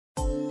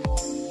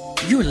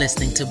You're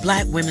listening to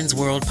Black Women's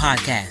World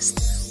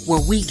Podcast,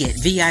 where we get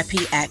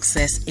VIP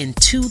access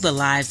into the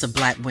lives of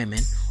Black women,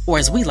 or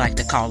as we like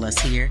to call us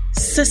here,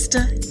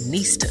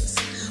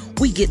 Sister-Nistas.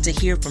 We get to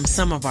hear from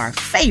some of our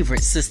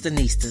favorite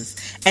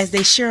Sister-Nistas as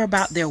they share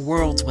about their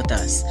worlds with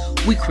us.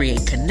 We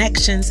create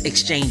connections,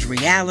 exchange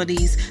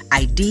realities,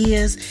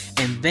 ideas,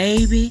 and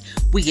baby,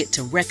 we get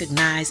to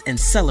recognize and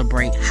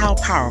celebrate how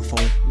powerful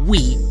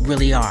we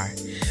really are.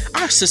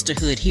 Our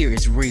sisterhood here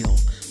is real,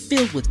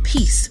 filled with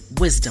peace,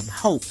 wisdom,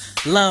 hope,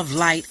 love,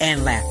 light,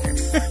 and laughter.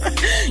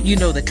 You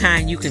know, the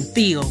kind you can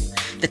feel,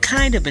 the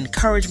kind of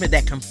encouragement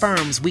that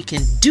confirms we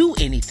can do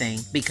anything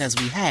because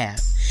we have,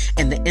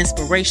 and the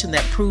inspiration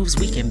that proves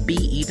we can be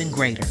even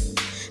greater.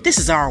 This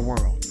is our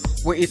world,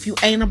 where if you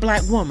ain't a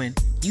Black woman,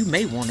 you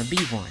may want to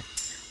be one,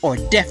 or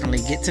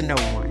definitely get to know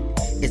one.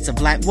 It's a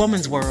Black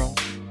woman's world.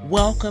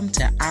 Welcome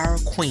to our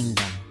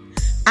queendom.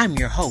 I'm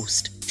your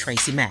host,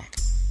 Tracy Mack.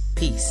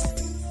 Peace.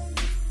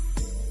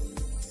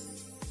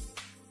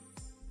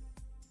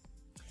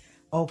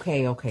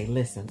 Okay,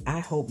 listen,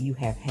 I hope you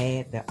have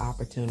had the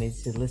opportunity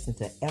to listen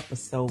to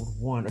episode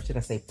 1, or should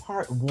I say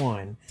part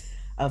 1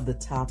 of the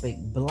topic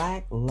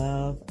Black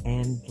Love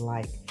and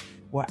Like,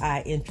 where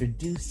I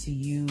introduced to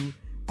you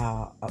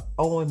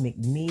Owen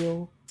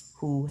McNeil,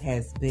 who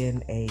has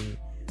been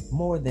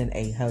more than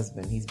a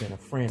husband. He's been a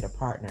friend, a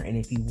partner. And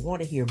if you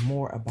want to hear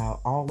more about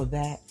all of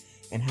that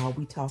and how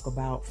we talk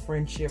about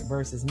friendship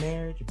versus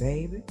marriage,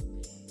 baby,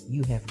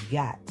 you have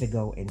got to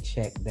go and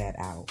check that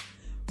out.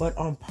 But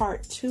on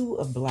part 2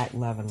 of Black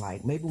Love and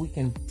Like, maybe we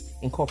can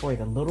incorporate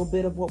a little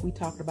bit of what we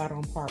talked about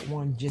on part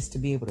 1 just to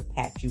be able to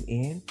patch you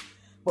in.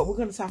 But we're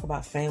going to talk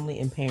about family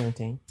and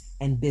parenting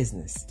and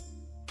business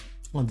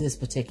on this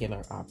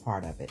particular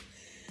part of it.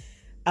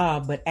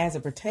 But as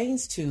it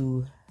pertains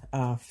to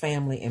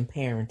family and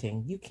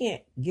parenting, you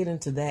can't get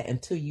into that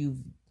until you've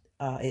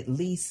at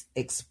least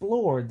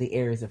explored the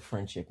areas of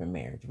friendship and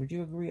marriage. Would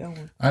you agree,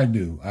 Owen? I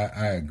do.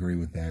 I agree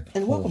with that.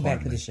 And welcome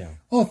back to the show.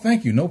 Oh,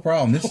 thank you. No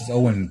problem. This is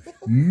Owen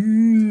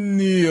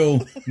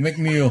McNeil.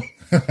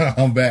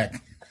 I'm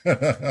back.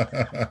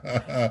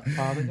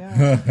 Father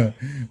God.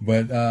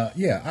 But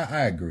yeah,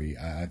 I agree.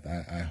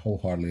 I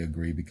wholeheartly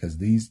agree, because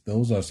these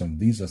are some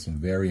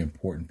very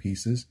important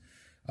pieces,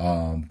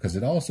 because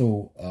it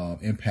also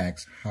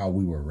impacts how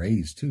we were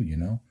raised too, you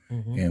know,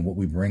 and what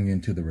we bring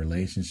into the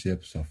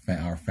relationships of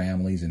our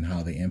families and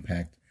how they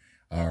impact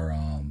our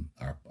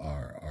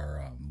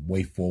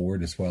way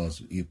forward, as well as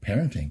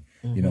parenting.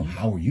 You know,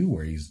 how were you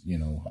raised? You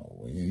know,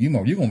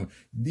 you're going to,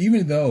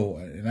 even though,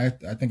 and I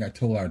think I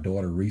told our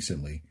daughter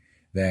recently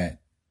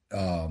that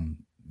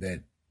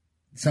that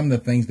some of the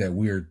things that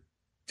we're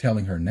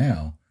telling her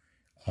now,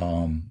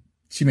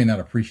 she may not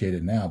appreciate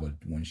it now, but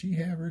when she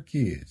have her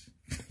kids,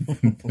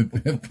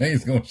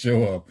 things gonna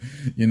show up,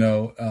 you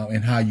know,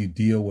 and how you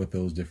deal with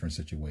those different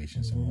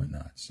situations and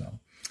whatnot. So,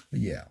 but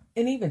yeah.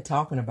 And even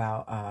talking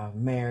about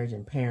marriage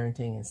and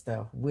parenting and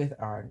stuff with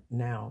our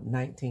now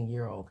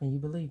 19-year-old, can you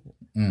believe it?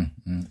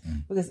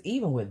 Because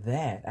even with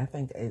that, I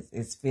think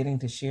it's fitting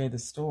to share the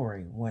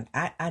story. When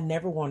I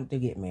never wanted to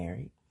get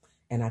married,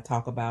 and I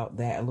talk about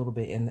that a little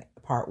bit in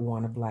part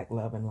 1 of Black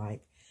Love and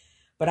Like.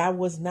 But I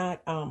was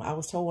not, I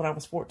was told when I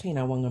was 14,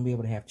 I wasn't going to be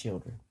able to have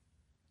children.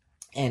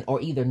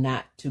 Or either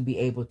not to be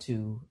able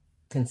to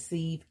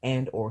conceive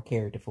and or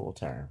carry to full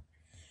term.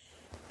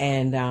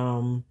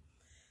 And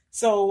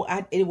so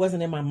it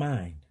wasn't in my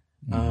mind.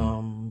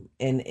 And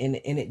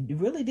it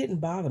really didn't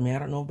bother me. I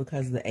don't know,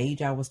 because of the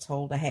age I was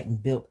told, I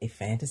hadn't built a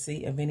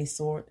fantasy of any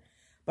sort.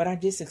 But I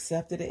just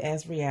accepted it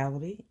as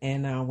reality.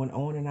 And when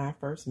Owen and I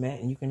first met,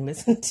 and you can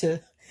listen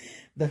to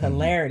the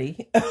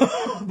hilarity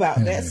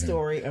about that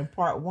story in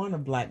part 1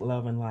 of Black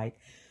Love and Like.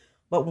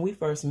 But when we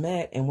first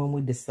met, and when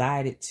we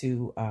decided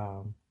to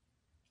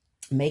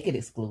make it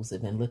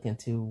exclusive and look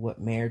into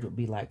what marriage would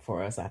be like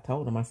for us, I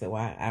told him, I said,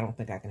 well, I don't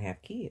think I can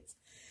have kids.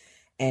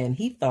 And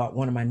he thought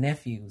one of my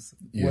nephews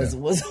was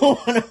was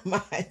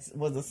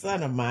a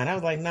son of mine. I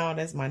was like, no,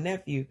 that's my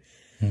nephew.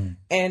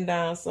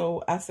 And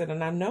so I said,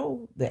 and I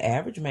know the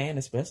average man,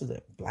 especially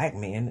the Black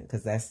man,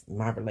 because that's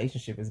my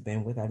relationship has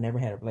been with. I never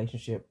had a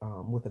relationship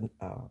with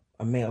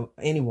a male,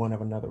 anyone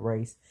of another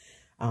race.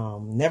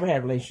 Never had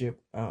a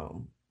relationship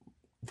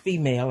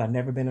female. I've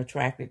never been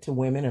attracted to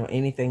women or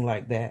anything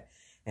like that.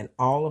 And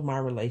all of my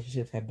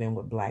relationships have been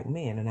with Black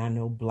men. And I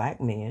know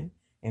Black men,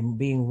 and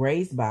being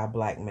raised by a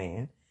Black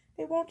man,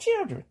 they want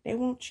children. They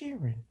want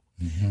children.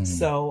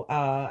 So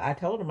I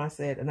told him, I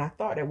said, and I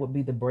thought that would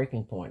be the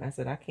breaking point. I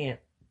said, I can't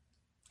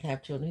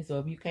have children. He said,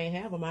 if you can't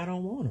have them, I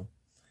don't want them.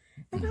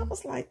 And I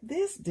was like,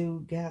 this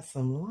dude got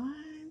some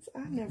lines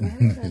I never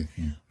heard of,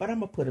 but I'm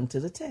going to put him to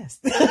the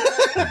test.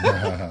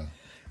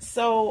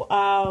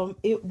 So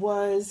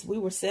we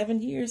were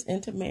 7 years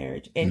into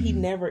marriage, and he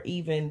never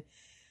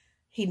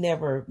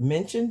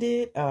mentioned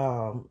it.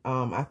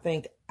 I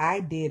think I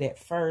did at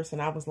first,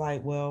 and I was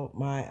like, well,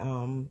 my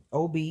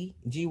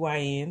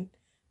OB-GYN,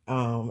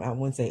 I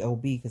wouldn't say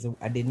OB because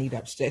I didn't need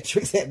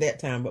obstetrics at that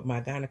time, but my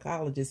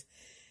gynecologist,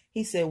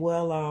 he said,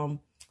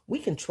 well, we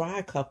can try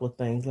a couple of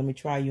things. Let me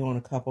try you on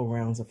a couple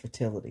rounds of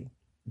fertility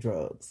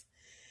drugs.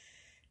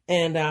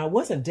 And I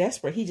wasn't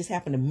desperate. He just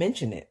happened to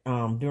mention it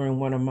during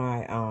one of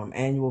my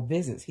annual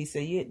visits. He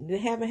said, you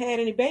haven't had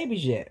any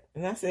babies yet.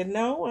 And I said,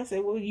 no. I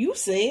said, well, you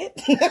said.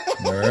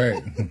 All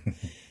right.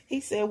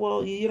 He said,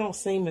 well, you don't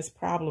seem as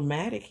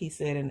problematic. He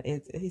said,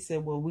 he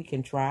said, well, we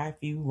can try a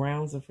few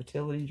rounds of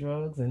fertility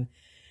drugs. And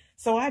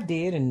so I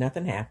did, and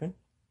nothing happened.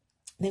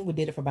 Then we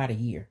did it for about a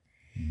year.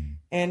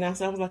 And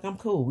so I was like, I'm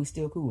cool. We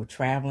still cool. We're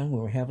traveling. We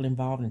were heavily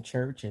involved in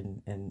church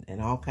and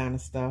all kind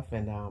of stuff.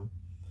 And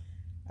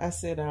I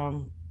said,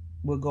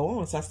 we'll go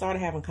on. So I started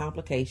having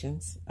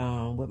complications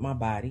with my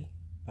body,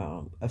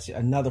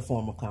 another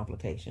form of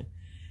complication.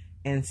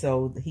 And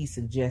so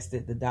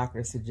the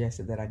doctor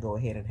suggested that I go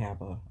ahead and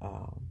have a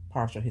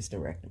partial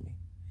hysterectomy.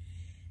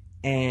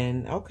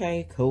 And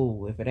okay,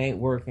 cool. If it ain't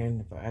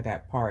working, if I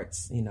got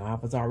parts, I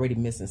was already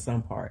missing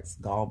some parts,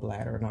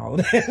 gallbladder and all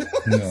of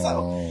that.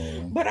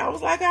 No. But I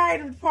was like, all right,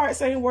 if the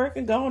parts ain't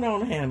working, going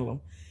on and handle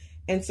them.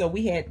 And so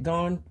we had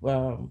gone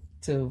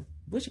to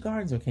which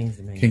gardens or Kings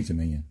Dominion? Kings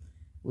Dominion.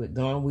 We'd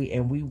gone,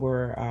 we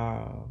were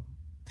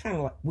kind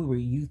of like, we were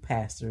youth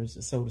pastors,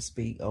 so to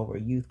speak, over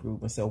a youth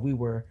group. And so we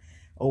were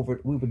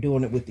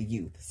doing it with the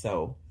youth.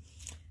 So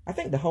I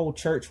think the whole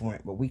church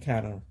went, but we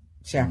kind of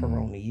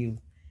chaperoned the youth.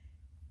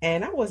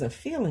 And I wasn't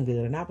feeling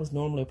good, and I was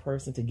normally a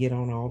person to get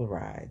on all the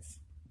rides.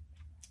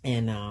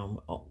 And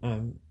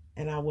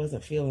I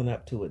wasn't feeling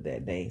up to it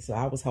that day. So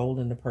I was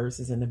holding the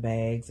purses and the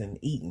bags and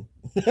eating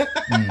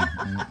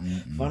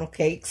funnel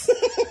cakes,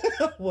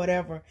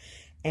 whatever.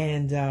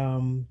 And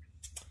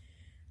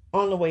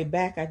on the way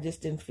back, I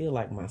just didn't feel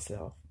like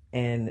myself.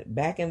 And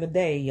back in the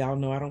day, y'all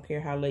know I don't care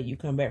how late you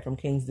come back from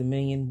Kings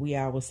Dominion, wee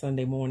hours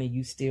Sunday morning,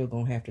 you still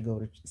gonna have to go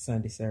to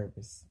Sunday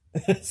service.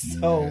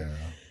 So yeah.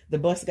 The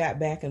bus got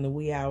back in the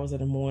wee hours of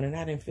the morning.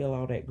 I didn't feel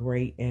all that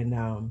great. And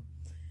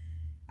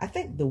I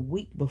think the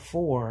week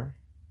before,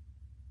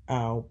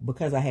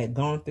 because I had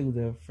gone through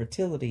the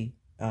fertility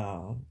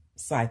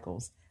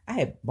cycles, I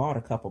had bought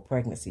a couple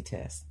pregnancy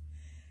tests.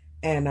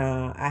 And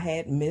I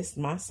had missed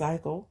my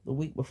cycle the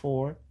week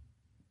before.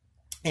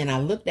 And I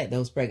looked at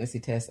those pregnancy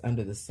tests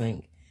under the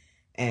sink.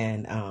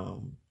 And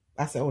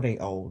I said, oh, they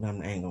old. I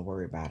ain't going to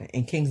worry about it.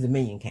 And Kings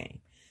Dominion came.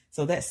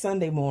 So that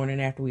Sunday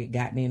morning after we had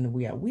gotten in,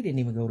 we didn't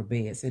even go to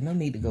bed. Said, no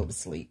need to go to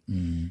sleep.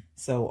 Mm-hmm.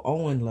 So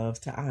Owen loves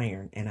to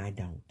iron, and I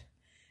don't.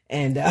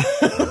 And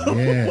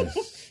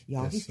yes,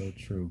 y'all, that's so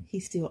true.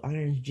 He still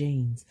irons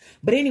jeans.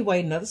 But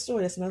anyway, another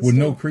story. That's another with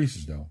story. No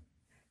creases, though.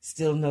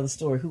 Still another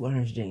story. Who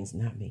irons jeans?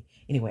 Not me.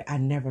 Anyway, I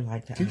never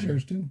liked to T-shirts,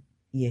 iron. too.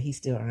 Yeah, he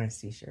still irons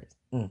T-shirts.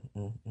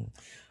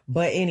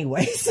 But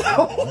anyway, so.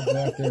 I'll go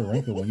out there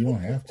wrinkle when you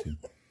don't have to.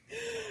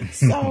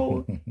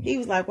 So he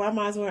was like, well, I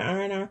might as well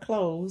iron our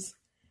clothes.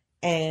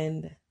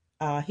 And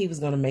he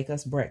was going to make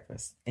us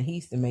breakfast. And he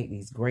used to make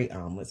these great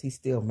omelets. He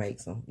still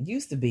makes them. It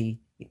used to be,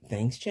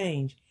 things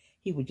change.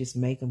 He would just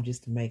make them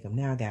just to make them.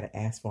 Now I got to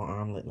ask for an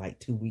omelet like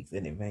 2 weeks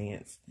in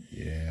advance.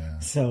 Yeah.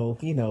 So,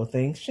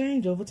 things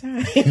change over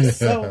time.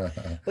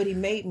 But he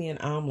made me an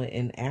omelet.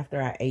 And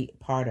after I ate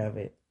part of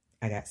it,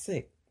 I got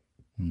sick.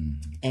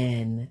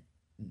 And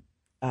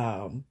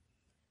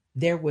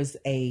there was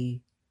a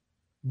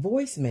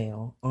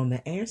voicemail on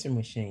the answer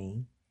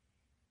machine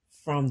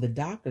from the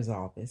doctor's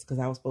office, because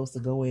I was supposed to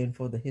go in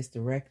for the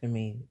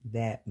hysterectomy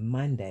that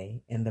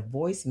Monday, and the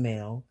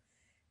voicemail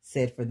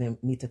said for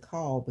me to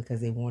call because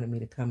they wanted me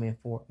to come in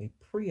for a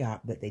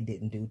pre-op that they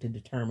didn't do to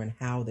determine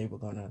how they were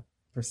going to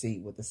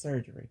proceed with the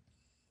surgery,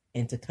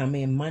 and to come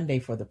in Monday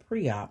for the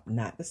pre-op,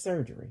 not the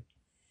surgery.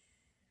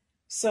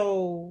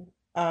 So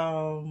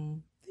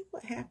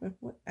what happened?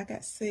 I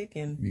got sick,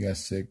 and you got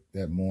sick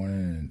that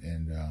morning,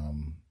 and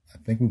I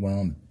think we went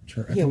on to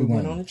church. Yeah, we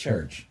went on to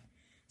church.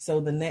 So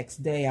the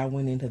next day I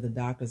went into the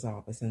doctor's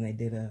office and they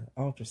did an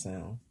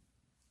ultrasound,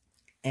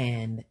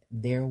 and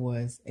there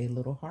was a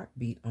little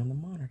heartbeat on the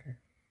monitor.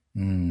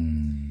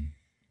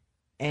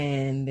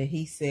 And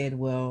he said,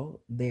 well,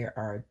 there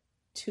are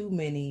too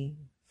many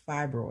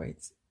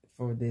fibroids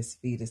for this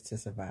fetus to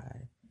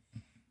survive.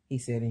 He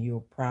said, and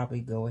you'll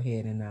probably go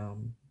ahead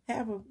and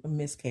have a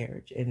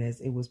miscarriage. And as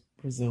it was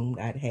presumed,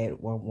 I'd had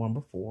one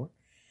before.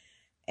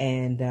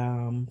 And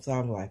so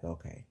I was like,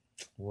 okay,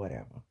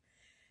 whatever.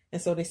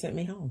 And so they sent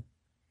me home.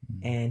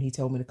 And he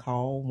told me to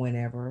call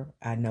whenever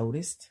I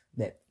noticed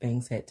that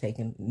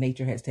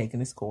nature has taken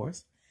its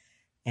course.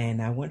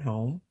 And I went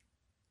home.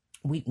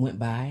 Week went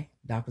by,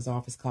 doctor's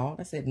office called.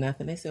 I said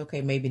nothing. They said,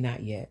 okay, maybe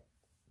not yet.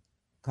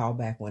 Call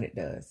back when it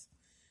does.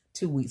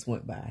 2 weeks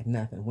went by,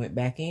 nothing. Went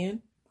back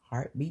in,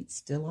 heartbeat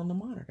still on the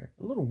monitor.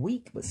 A little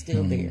weak, but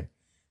still there.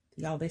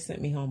 Y'all, they sent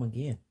me home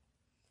again.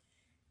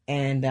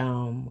 And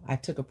I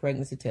took a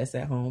pregnancy test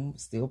at home,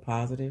 still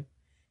positive.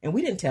 And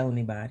we didn't tell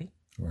anybody.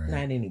 Right. Not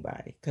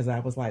anybody, because I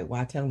was like,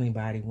 why tell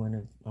anybody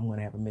when I'm going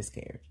to have a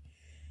miscarriage?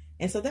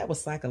 And so that was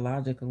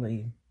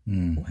psychologically.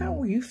 How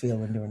were you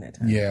feeling during that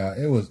time? Yeah,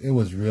 it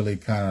was really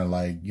kind of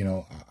like,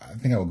 I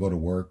think I would go to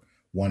work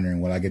wondering,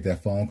 will I get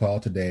that phone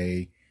call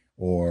today,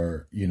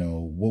 or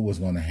what was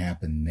going to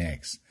happen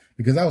next?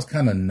 Because I was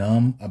kind of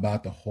numb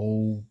about the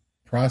whole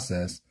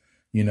process.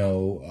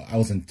 I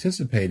was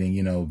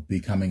anticipating,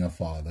 becoming a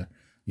father.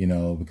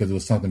 because it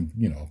was something,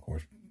 of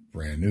course,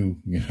 brand new,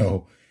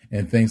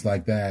 and things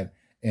like that.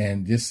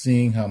 And just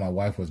seeing how my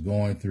wife was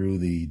going through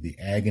the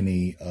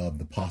agony of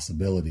the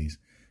possibilities,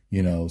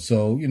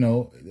 so,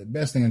 the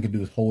best thing I could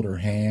do is hold her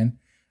hand,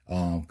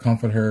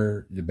 comfort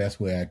her the best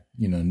way I,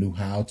 knew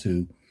how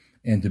to,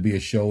 and to be a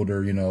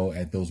shoulder,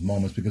 at those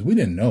moments, because we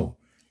didn't know.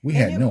 We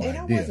had no idea. And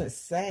I wasn't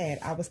sad.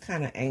 I was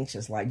kind of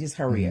anxious, like, just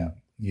hurry up.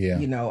 Yeah.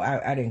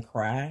 I didn't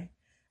cry.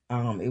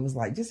 It was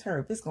like, just hurry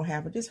up. If it's going to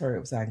happen, just hurry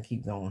up so I can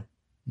keep going.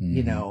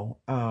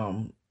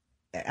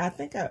 I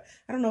think I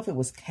don't know if it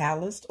was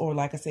calloused or,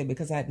 like I said,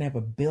 because I'd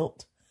never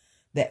built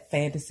that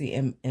fantasy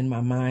in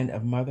my mind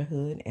of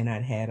motherhood, and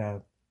I'd had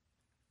a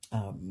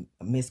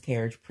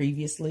miscarriage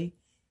previously,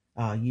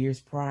 years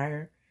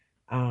prior.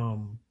 I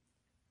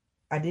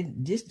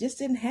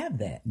didn't have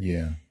that.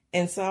 Yeah.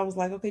 And so I was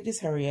like, okay,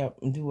 just hurry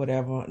up and do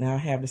whatever. Now I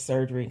have the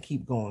surgery and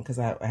keep going, because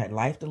I had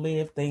life to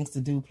live, things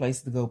to do,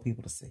 places to go,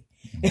 people to see.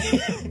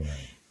 Right.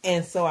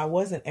 And so I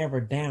wasn't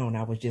ever down.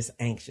 I was just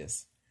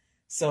anxious.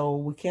 So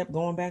we kept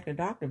going back to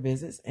doctor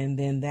visits. And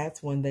then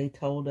that's when they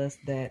told us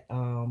that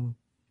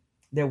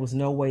there was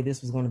no way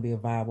this was going to be a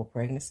viable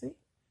pregnancy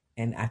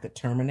and I could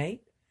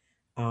terminate.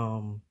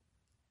 And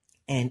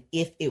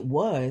if it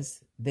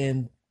was,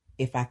 then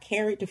if I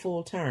carried to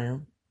full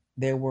term,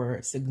 there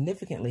were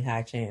significantly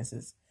high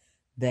chances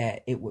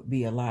that it would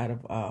be a lot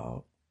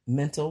of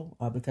mental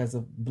because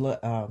of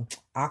blood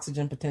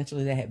oxygen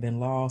potentially that had been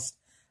lost.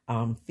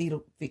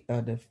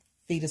 The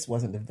fetus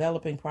wasn't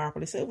developing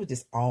properly, so it was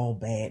just all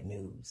bad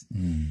news.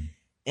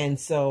 And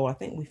so I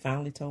think we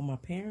finally told my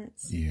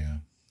parents. Yeah.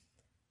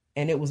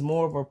 And it was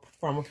more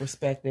from a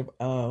perspective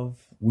of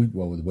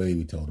the way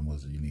we told them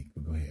was unique.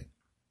 But go ahead.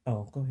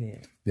 Oh, go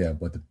ahead. Yeah,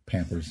 but the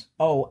Pampers.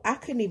 Oh, I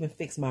couldn't even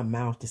fix my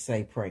mouth to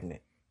say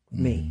pregnant.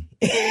 Me.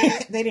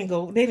 They didn't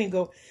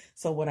go.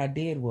 So what I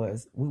did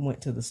was we went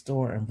to the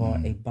store and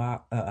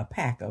bought a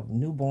pack of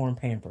newborn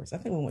Pampers. I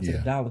think we went to the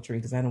Dollar Tree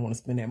because I didn't want to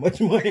spend that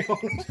much money on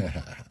them.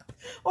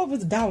 Or it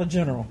was Dollar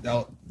General.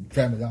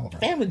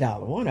 Family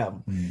Dollar, one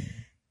of them.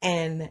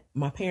 And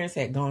my parents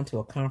had gone to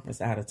a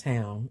conference out of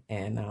town,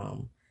 and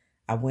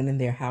I went in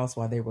their house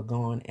while they were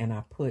gone, and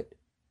I put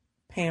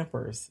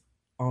Pampers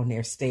on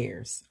their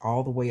stairs,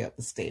 all the way up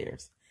the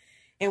stairs.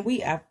 And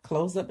I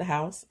closed up the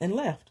house and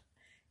left.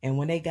 And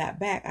when they got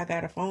back, I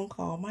got a phone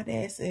call. My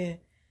dad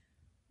said,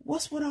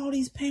 "What's with all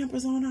these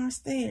Pampers on our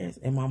stairs?"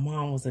 And my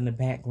mom was in the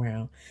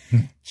background.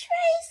 "Tracy,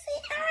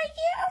 are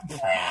you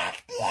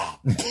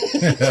pregnant?"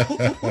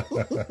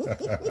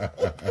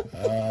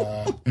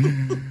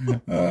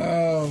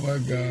 Oh my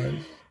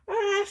gosh.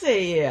 I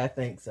said, "Yeah, I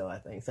think so.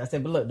 I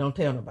said, "But look, don't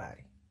tell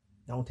nobody.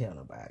 Don't tell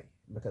nobody,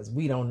 because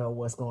we don't know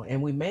what's going on."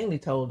 And we mainly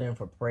told them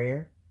for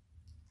prayer.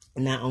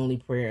 Not only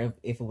prayer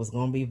if it was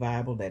going to be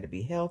viable, that it'd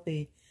be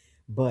healthy,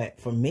 but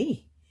for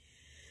me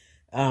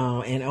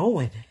and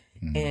Owen.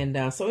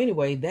 And so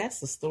anyway, that's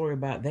the story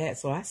about that.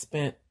 So I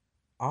spent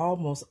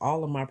almost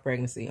all of my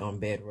pregnancy on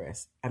bed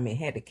rest. I mean,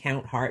 had to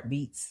count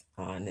heartbeats.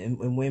 And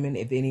women,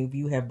 if any of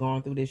you have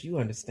gone through this, you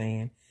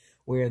understand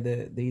where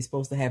you're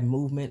supposed to have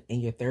movement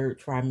in your third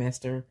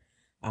trimester.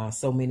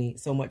 So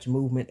much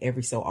movement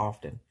every so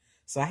often.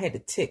 So I had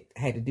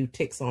to do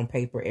ticks on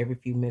paper every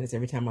few minutes,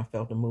 every time I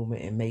felt a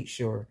movement, and make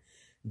sure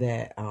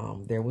that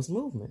there was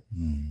movement.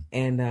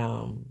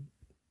 And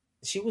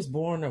she was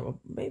born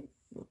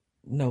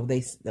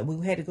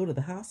we had to go to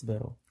the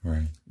hospital,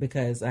 right?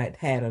 Because I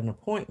had an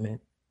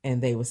appointment, and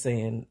they were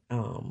saying,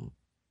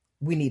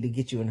 "We need to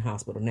get you in the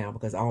hospital now,"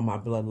 because all my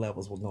blood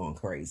levels were going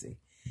crazy.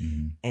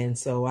 And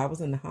so I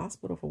was in the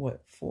hospital for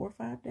 4 or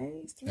 5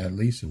 days? At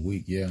least a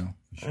week, yeah.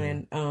 For sure.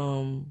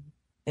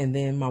 And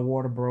then my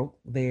water broke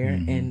there,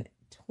 and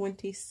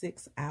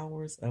 26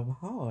 hours of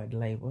hard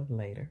labor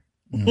later.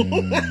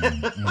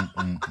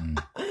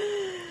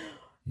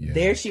 Yeah.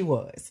 There she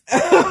was.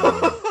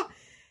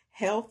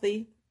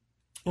 Healthy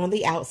on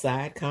the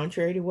outside,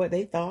 contrary to what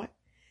they thought.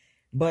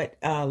 But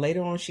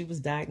later on, she was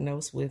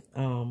diagnosed with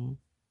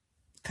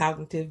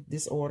cognitive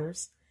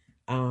disorders,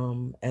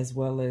 as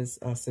well as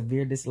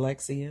severe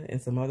dyslexia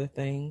and some other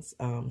things.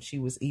 She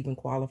was even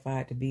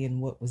qualified to be in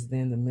what was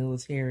then the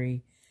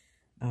military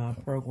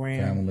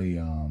program. Family.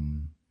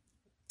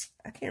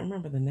 I can't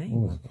remember the name.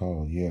 What was it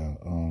called? Yeah.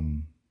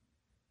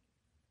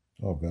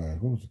 Oh God,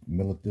 what was it?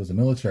 There's a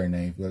military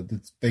name.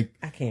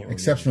 I can't remember.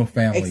 Exceptional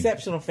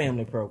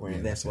Family Program.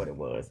 Yeah, that's what it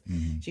was.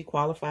 She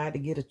qualified to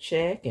get a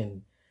check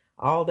and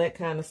all that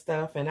kind of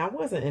stuff. And I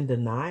wasn't in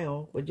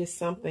denial, but just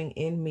something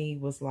in me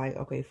was like,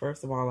 okay,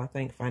 first of all, I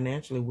think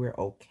financially we're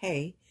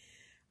okay.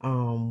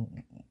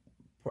 And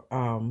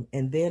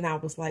then I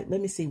was like,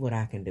 let me see what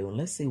I can do, and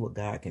let's see what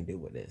God can do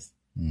with this.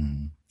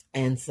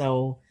 And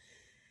so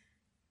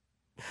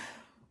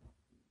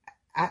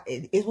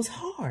it was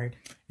hard.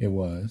 It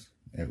was.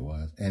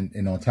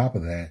 And on top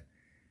of that,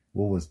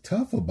 what was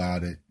tough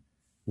about it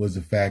was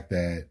the fact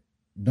that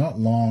not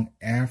long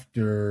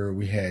after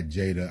we had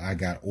Jada, I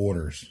got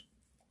orders.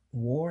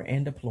 War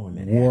and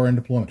deployment.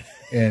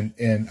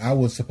 And I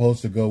was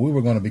supposed to go. We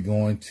were going to be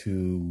going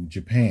to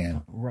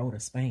Japan. Road to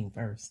Spain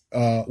first.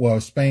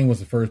 Well, Spain was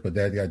the first, but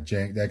that got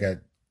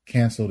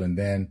canceled, and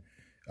then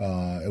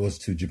it was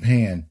to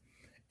Japan,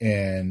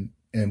 and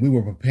we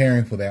were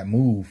preparing for that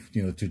move,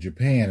 to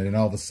Japan, and then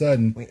all of a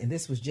sudden, and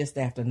this was just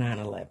after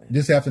 9/11.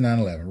 Just after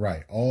 9/11,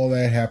 right? All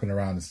that happened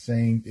around the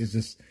same. It's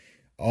just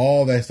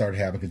all that started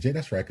happening. Because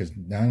that's right. Because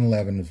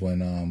 9/11 was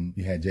when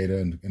you had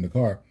Jada in the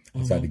car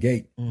outside the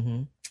gate,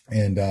 and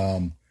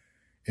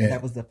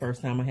that was the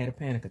first time I had a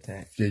panic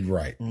attack.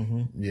 Right.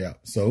 Yeah.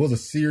 So it was a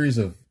series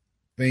of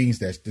things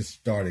that just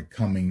started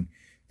coming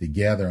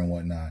together and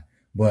whatnot.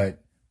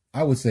 But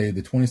I would say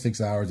the 26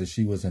 hours that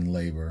she was in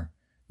labor,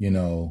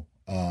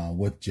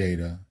 with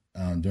Jada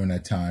during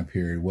that time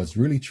period was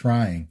really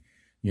trying,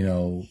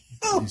 Oh,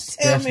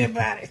 tell me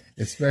about it.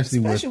 Especially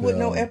with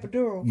no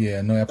epidural.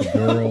 Yeah, no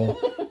epidural.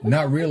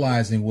 Not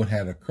realizing what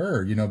had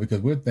occurred,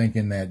 because we're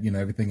thinking that,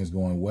 everything is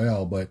going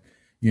well. But,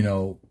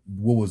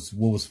 what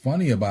was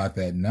funny about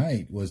that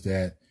night was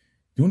that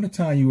during the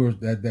time you were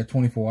that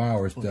 24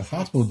 hours, the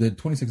hospital did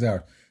 26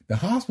 hours. The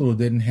hospital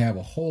didn't have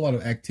a whole lot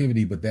of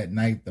activity, but that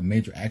night the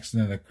major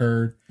accident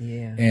occurred.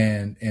 Yeah.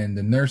 And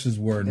the nurses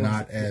were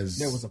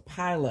there was a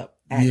pileup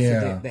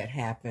accident that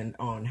happened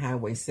on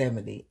Highway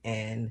 70,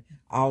 and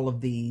all of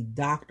the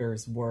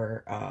doctors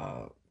were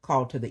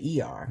called to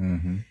the ER,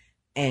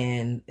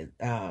 and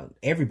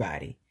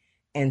everybody.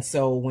 And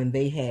so when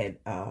they had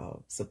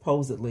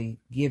supposedly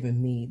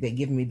given me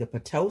the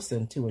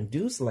Pitocin to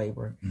induce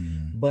labor,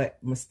 but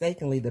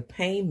mistakenly the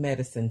pain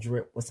medicine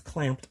drip was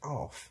clamped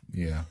off.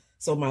 Yeah.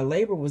 So my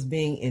labor was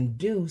being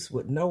induced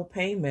with no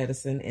pain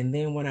medicine. And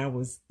then when I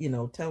was,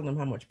 telling them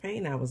how much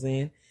pain I was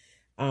in,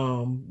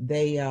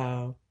 they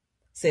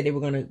said they were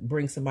going to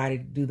bring somebody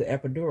to do the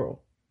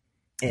epidural.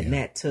 And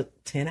that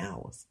took 10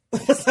 hours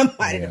for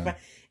somebody to find.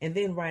 And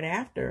then right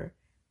after,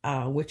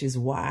 which is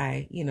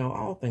why,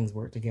 all things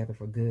work together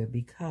for good,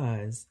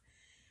 because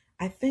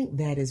I think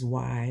that is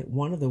why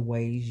one of the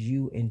ways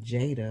you and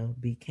Jada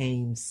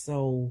became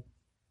so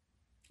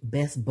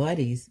best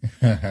buddies,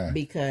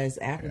 because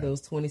after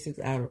those 26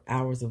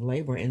 hours of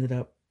labor, ended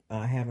up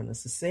having a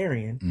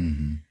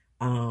cesarean.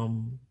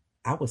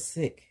 I was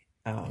sick,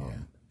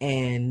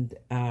 and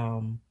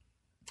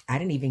I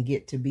didn't even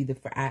get to be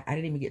I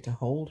didn't even get to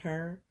hold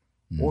her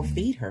or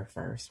feed her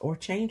first or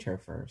change her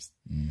first.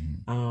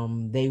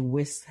 They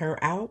whisked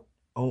her out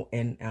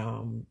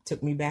and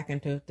took me back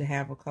into to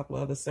have a couple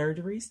of other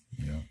surgeries.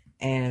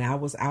 And I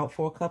was out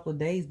for a couple of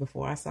days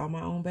before I saw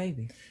my own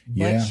baby.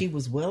 But she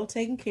was well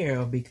taken care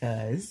of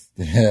because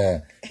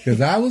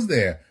I was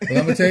there. But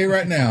I'm going to tell you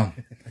right now,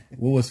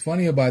 what was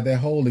funny about that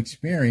whole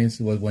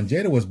experience was when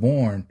Jada was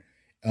born,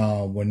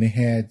 when they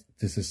had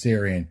the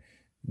cesarean,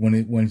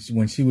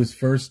 when she was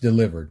first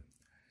delivered,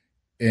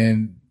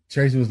 and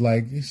Tracy was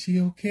like, "Is she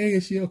okay?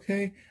 Is she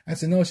okay?" I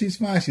said, "No, she's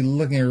fine. She's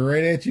looking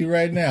right at you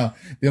right now.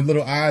 Them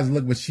little eyes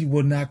look, but she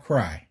would not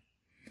cry."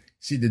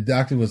 The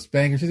doctor was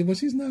spanking her. She said, "Well,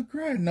 she's not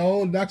crying."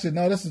 No, the doctor said,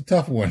 "No, this is a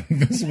tough one.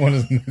 This one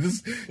is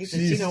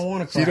she don't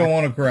want to cry. She don't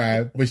want to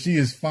cry, but she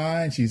is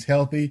fine. She's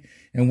healthy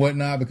and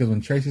whatnot." Because when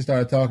Tracy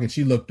started talking,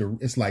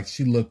 it's like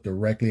she looked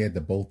directly at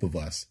the both of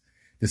us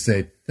to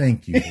say,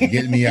 "Thank you for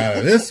getting me out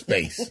of this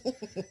space,"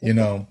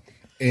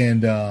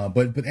 And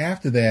but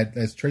after that,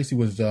 as Tracy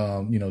was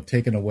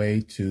taken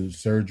away to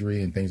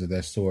surgery and things of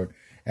that sort,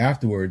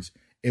 afterwards,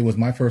 it was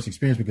my first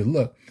experience because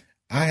look,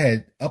 I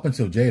had up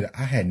until Jada,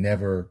 I had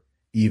never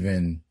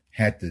even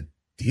had to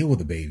deal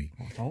with a baby,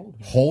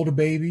 hold a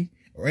baby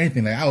or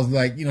anything. Like I was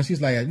like,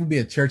 she's like, we'll be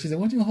at church. She said,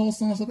 "Won't you hold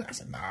something?" I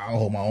said, "Nah, I'll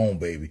hold my own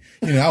baby."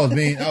 I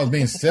was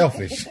being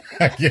selfish.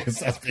 I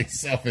guess I was being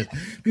selfish.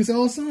 People said,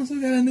 "Oh,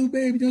 so-and-so got a new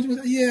baby, don't you?"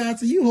 "Yeah." I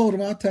said, "You hold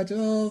him, I'll touch it."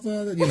 "Oh,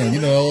 the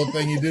whole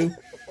thing you do."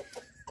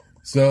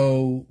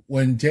 So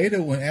when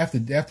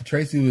after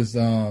Tracy was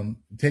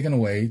taken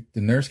away,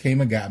 the nurse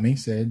came and got me,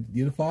 said,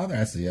 "You the father?"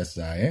 I said, "Yes,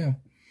 I am."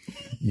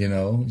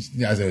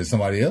 I said, "Is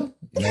somebody else?"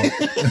 No.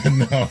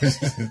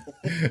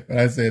 But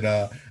I said,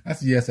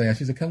 "Yes, I am."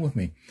 She said, "Come with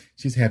me."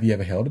 She said, "Have you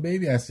ever held a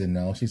baby?" I said,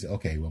 "No." She said,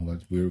 "Okay, well,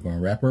 we were going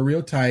to wrap her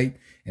real tight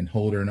and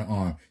hold her in the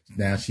arm.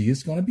 Now she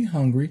is going to be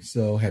hungry.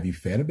 So have you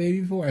fed a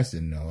baby before?" I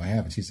said, "No, I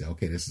haven't." She said,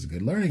 "Okay, this is a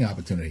good learning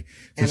opportunity."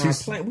 So and our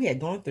plan, we had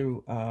gone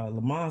through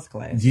Lamont's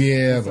class.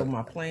 Yeah. So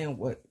my plan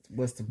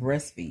was to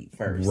breastfeed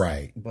first.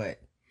 Right. But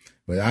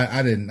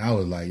I didn't. I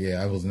was like,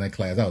 I was in that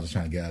class. I was just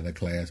trying to get out of that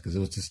class because it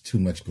was just too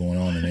much going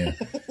on in there.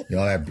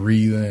 All that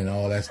breathing and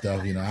all that stuff.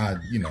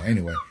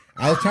 Anyway,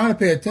 I was trying to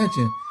pay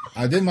attention.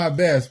 I did my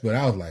best, but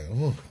I was like,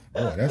 oh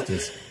boy, that's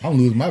just. I'm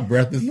losing my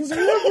breath. But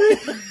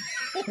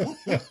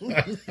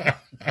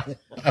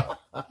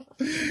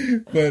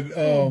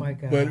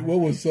what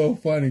was so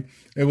funny?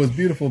 It was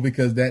beautiful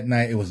because that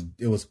night it was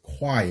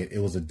quiet. It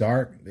was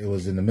it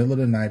was in the middle of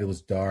the night. It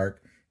was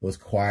dark. It was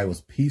quiet. It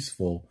was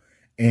peaceful.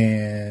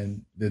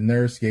 And the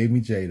nurse gave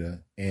me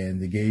Jada,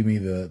 and they gave me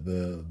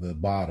the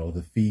bottle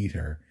to feed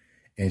her,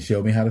 and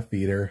showed me how to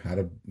feed her, how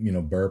to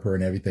burp her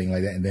and everything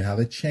like that, and then how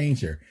to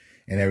change her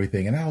and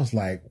everything. And I was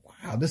like,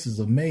 wow, this is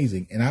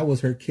amazing. And I was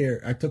her care.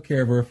 I took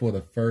care of her for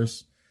the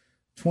first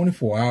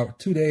 24 hours,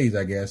 2 days,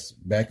 I guess,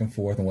 back and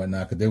forth and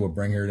whatnot, because they would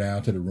bring her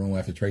down to the room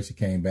after Tracy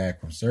came back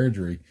from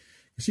surgery,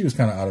 She was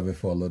kind of out of it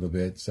for a little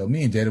bit. So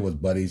me and Jada was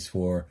buddies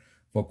for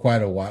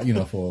quite a while,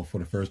 for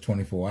the first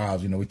 24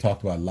 hours. We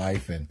talked about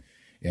life and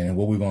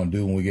what we're going to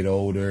do when we get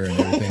older and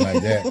everything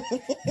like that.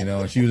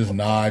 And she was just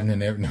nodding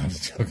and everything. No, I'm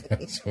just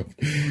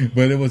joking.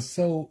 But it was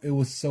so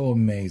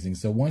amazing.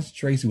 So once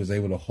Tracy was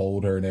able to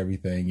hold her and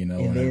everything, and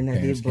then her I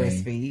did parents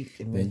breastfeed.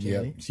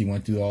 then she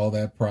went through all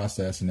that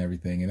process and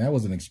everything. And that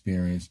was an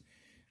experience.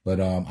 But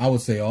I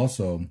would say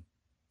also,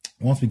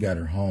 once we got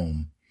her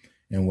home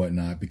and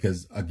whatnot,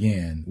 because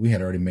again, we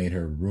had already made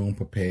her room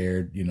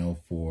prepared,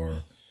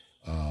 for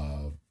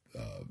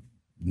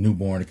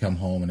newborn to come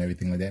home and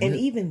everything like that. And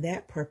even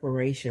that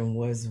preparation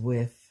was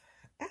with,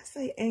 I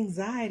say,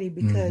 anxiety,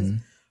 because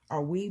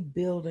are we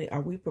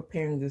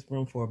preparing this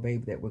room for a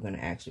baby that we're going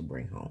to actually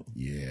bring home?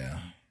 Yeah.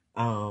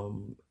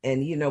 And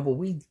but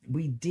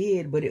we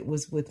did, but it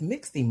was with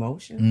mixed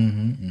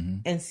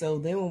emotion. And so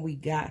then when we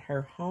got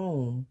her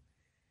home,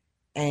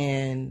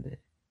 and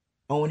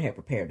Owen had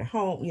prepared the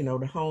home,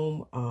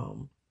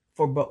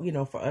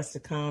 for us to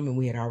come, and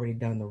we had already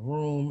done the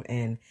room.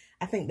 And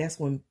I think that's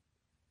when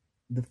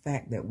the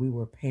fact that we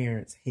were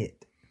parents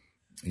hit.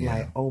 Yeah.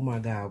 Like, oh my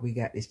God,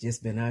 it's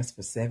just been us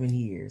for 7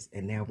 years,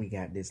 and now we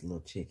got this little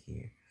chick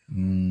here.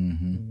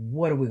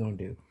 What are we going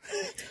to do?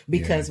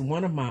 Because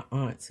one of my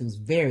aunts, who's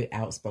very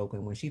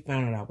outspoken, when she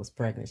found out I was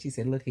pregnant, she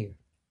said, look here,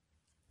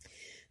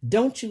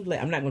 I'm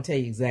not going to tell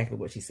you exactly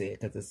what she said,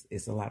 because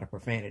it's a lot of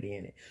profanity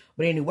in it.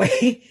 But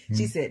anyway,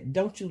 she said,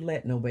 don't you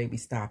let no baby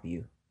stop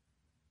you.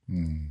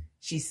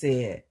 She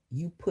said,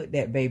 you put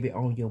that baby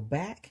on your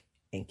back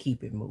and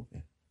keep it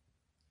moving.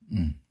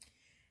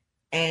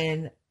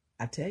 And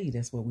I tell you,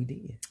 that's what we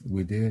did.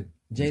 We did.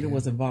 Jada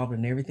was involved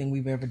in everything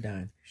we've ever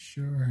done.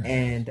 Sure.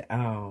 And,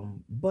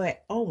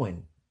 but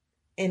Owen,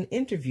 in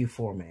interview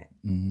format,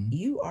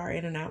 you are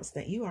an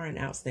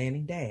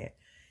outstanding dad.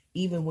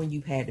 Even when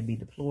you've had to be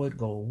deployed,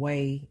 go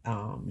away.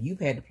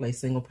 You've had to play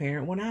single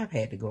parent when I've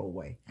had to go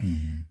away.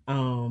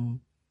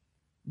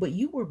 But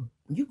you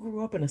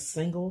grew up in a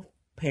single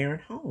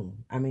parent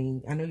home. I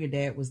mean, I know your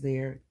dad was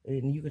there,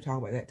 and you can talk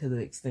about that to the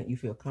extent you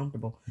feel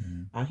comfortable.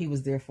 He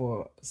was there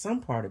for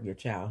some part of your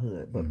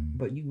childhood,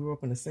 but you grew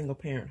up in a single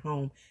parent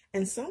home.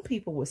 And some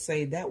people would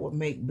say that would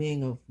make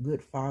being a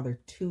good father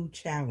too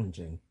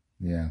challenging.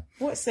 Yeah.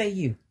 What say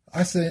you?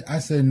 I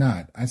said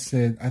not. I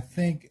said, I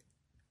think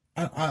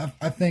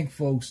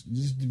folks,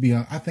 just to be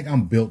honest, I think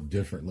I'm built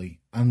differently.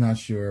 I'm not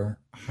sure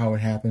how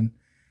it happened.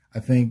 I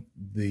think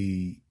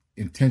the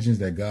intentions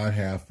that God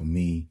have for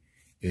me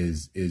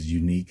is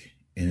unique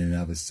in and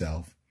of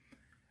itself.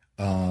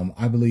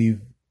 I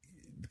believe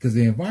because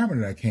the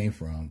environment that I came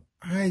from,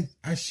 I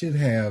should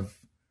have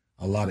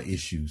a lot of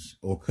issues,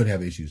 or could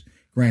have issues.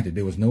 Granted,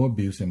 there was no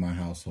abuse in my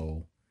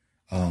household.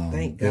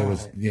 Thank God.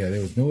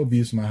 There was no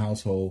abuse in my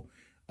household.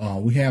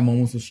 We had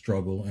moments of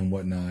struggle and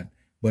whatnot,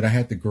 but I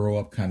had to grow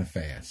up kind of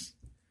fast,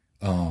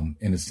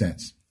 in a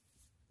sense.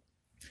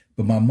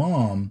 But my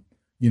mom,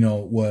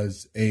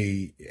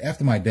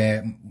 after my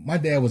dad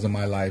was in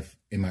my life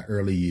in my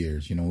early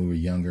years, we were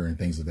younger and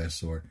things of that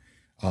sort.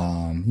 He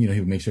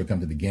would make sure to come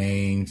to the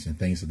games and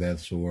things of that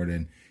sort.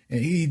 And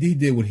he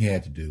did what he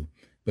had to do.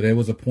 But there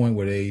was a point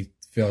where they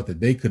felt that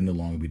they could no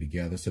longer be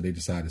together. So they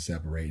decided to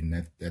separate. And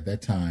at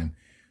that time,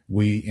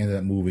 we ended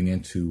up moving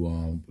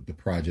into the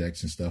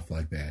projects and stuff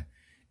like that.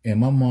 And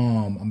my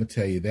mom, I'm going to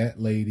tell you, that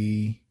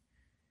lady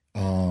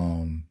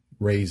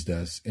raised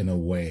us in a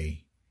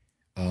way.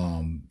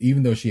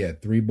 Even though she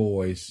had 3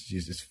 boys,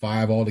 it's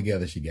 5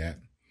 altogether she got.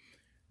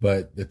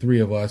 But the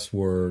 3 of us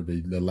were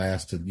the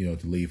last to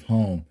leave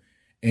home.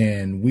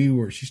 And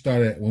she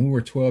started when we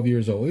were 12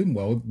 years old, even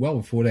well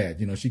before that,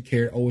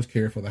 she always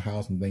cared for the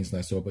house and things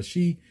like that. So, but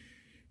she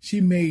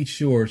made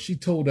sure, she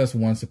told us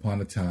once upon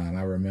a time,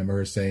 I remember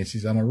her saying,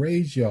 she's, I'm going to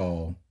raise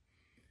y'all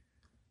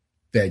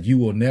that you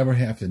will never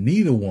have to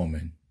need a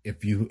woman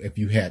you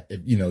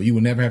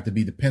will never have to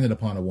be dependent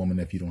upon a woman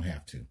if you don't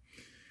have to.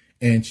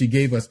 And she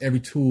gave us every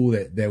tool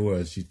that there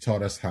was. She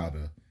taught us how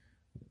to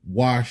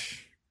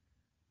wash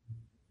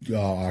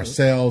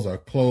ourselves, our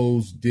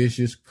clothes,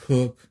 dishes,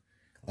 cook,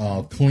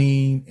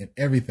 clean, and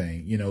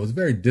everything. It was a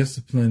very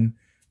disciplined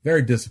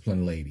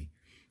lady.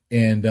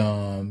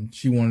 And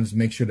she wanted to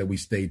make sure that we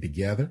stayed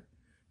together,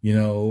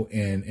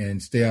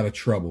 and stay out of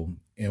trouble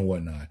and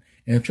whatnot.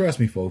 And trust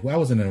me, folks, I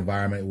was in an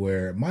environment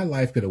where my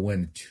life could have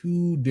went in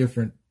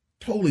 2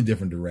 totally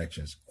different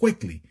directions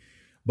quickly.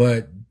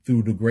 But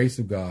through the grace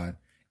of God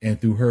and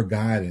through her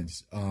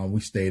guidance, we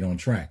stayed on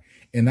track.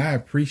 And I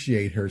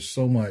appreciate her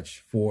so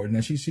much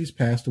now she's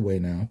passed away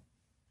now.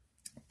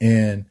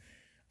 And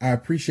I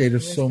appreciate her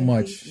so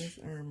much.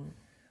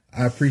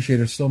 I appreciate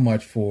her so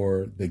much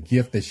for the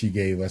gift that she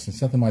gave us. And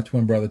something my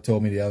twin brother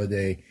told me the other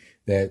day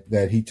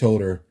that he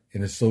told her,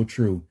 and it's so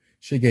true.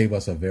 She gave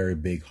us a very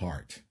big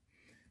heart.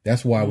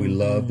 That's why we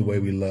love the way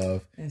we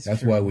love.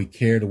 That's why we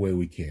care the way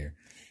we care.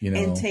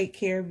 And take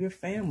care of your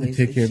families.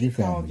 Take care of your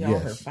family. She called y'all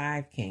yes. her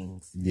 5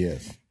 kings.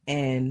 Yes.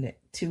 And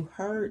to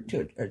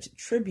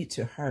tribute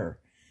to her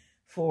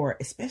for,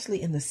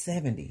 especially in the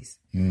 70s,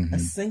 a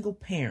single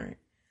parent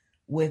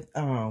with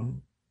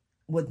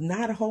with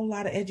not a whole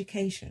lot of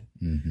education,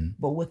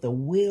 but with the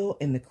will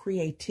and the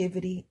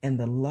creativity and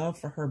the love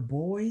for her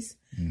boys.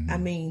 I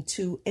mean,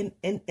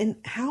 and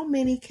how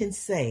many can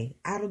say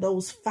out of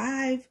those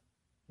 5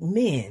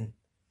 men,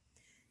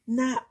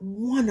 not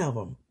one of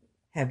them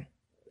have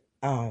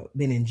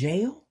been in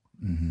jail.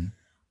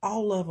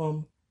 All of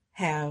them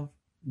have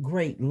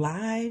great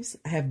lives,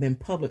 have been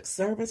public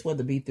servants,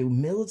 whether it be through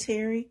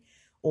military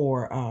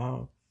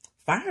or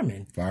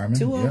firemen.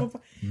 2 of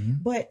them,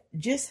 but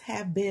just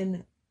have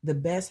been the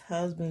best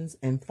husbands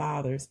and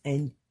fathers,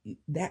 and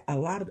that a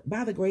lot of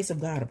by the grace of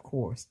God, of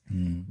course,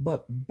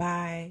 but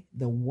by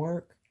the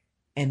work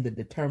and the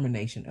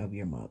determination of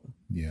your mother.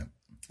 Yeah.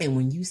 And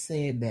when you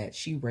said that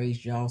she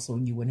raised y'all so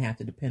you wouldn't have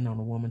to depend on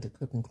a woman to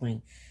cook and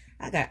clean,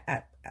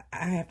 I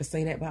have to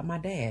say that about my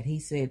dad. He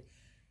said,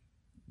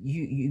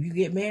 you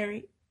get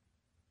married,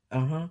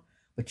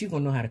 but you're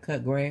gonna know how to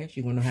cut grass,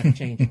 you're gonna know how to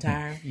change a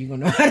tire, you're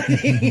gonna know how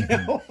to, you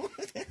know.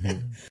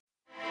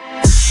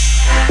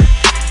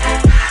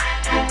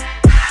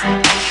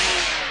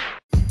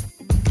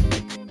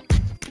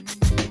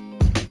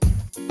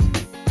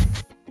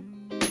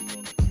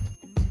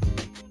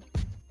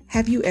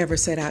 Have you ever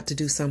set out to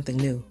do something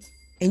new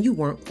and you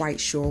weren't quite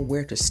sure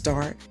where to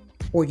start,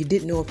 or you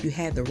didn't know if you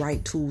had the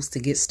right tools to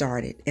get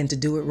started and to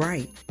do it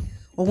right?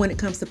 Or when it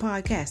comes to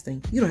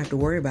podcasting, you don't have to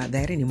worry about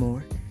that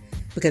anymore.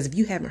 Because if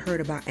you haven't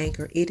heard about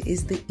Anchor, it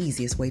is the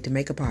easiest way to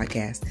make a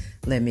podcast.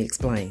 Let me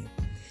explain.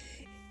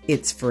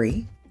 It's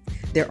free.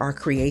 There are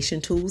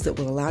creation tools that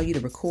will allow you to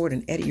record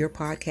and edit your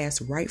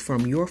podcast right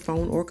from your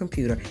phone or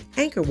computer.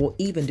 Anchor will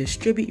even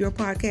distribute your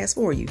podcast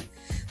for you,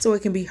 so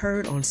it can be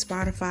heard on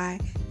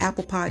Spotify,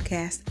 Apple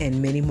Podcasts,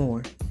 and many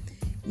more.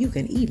 You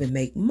can even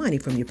make money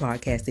from your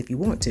podcast if you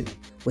want to,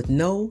 with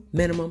no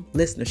minimum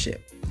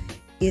listenership.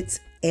 It's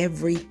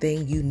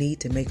everything you need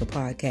to make a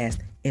podcast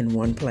in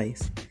one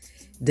place.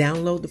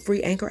 Download the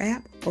free Anchor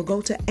app or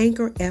go to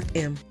Anchor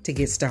FM to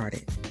get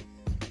started.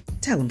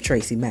 Tell them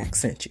Tracy Mack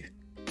sent you.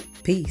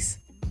 Peace.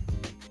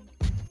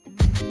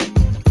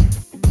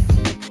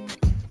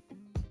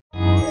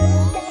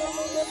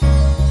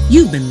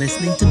 You've been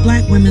listening to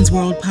Black Women's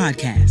World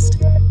Podcast.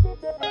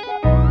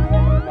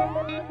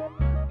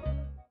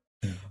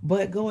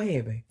 But go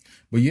ahead, babe.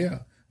 But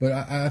yeah, but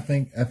I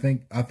think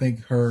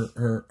her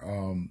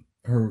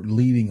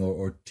leading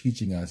or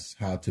teaching us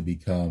how to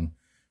become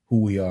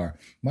who we are.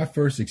 My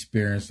first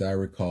experience, I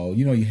recall,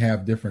 you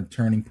have different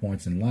turning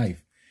points in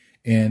life.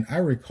 And I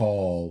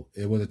recall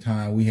it was a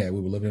time we were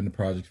living in the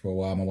projects for a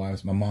while.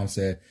 My mom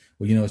said,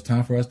 well, it's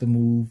time for us to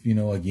move,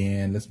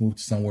 again, let's move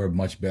to somewhere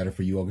much better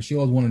for you all. Because she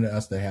always wanted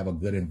us to have a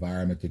good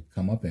environment to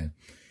come up in.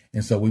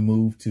 And so we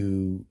moved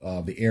to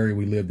the area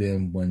we lived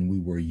in when we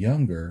were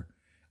younger.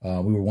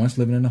 We were once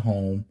living in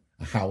a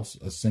house,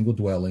 a single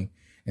dwelling.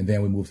 And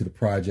then we moved to the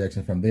projects.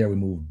 And from there, we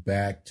moved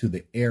back to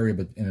the area,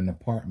 but in an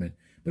apartment.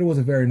 But it was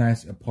a very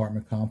nice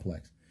apartment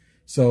complex.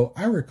 So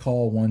I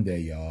recall one day,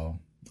 y'all,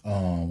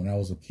 when I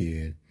was a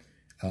kid,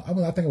 I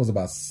think I was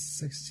about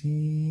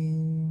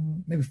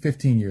 16, maybe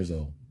 15 years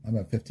old. I'm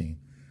about 15.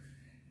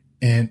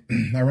 And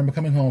I remember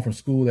coming home from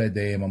school that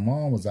day, and my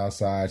mom was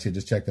outside. She had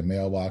just checked the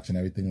mailbox and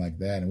everything like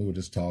that. And we were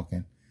just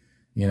talking,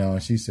 and I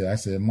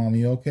said, Mom,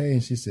 you okay?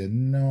 And she said,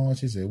 no.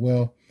 She said,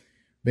 well,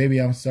 baby,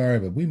 I'm sorry,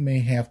 but we may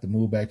have to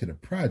move back to the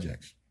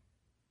projects.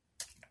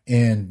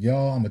 And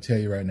y'all, I'm going to tell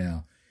you right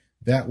now,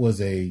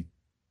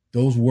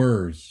 those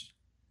words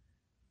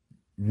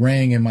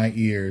rang in my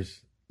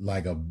ears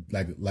like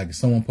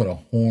someone put a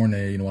horn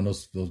in, one of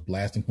those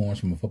blasting horns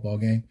from a football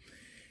game.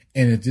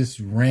 And it just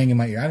rang in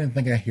my ear. I didn't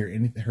think I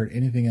heard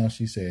anything else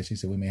she said. She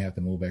said, we may have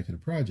to move back to the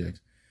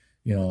projects,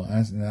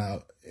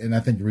 and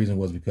I think the reason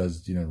was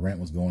because, the rent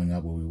was going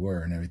up where we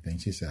were and everything.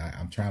 She said,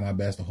 I'm trying my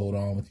best to hold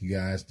on with you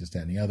guys, this,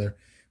 that, and the other,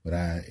 but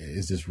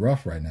it's just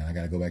rough right now. I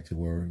got to go back to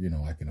where,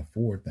 I can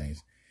afford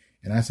things.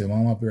 And I said,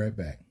 Mom, I'll be right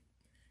back.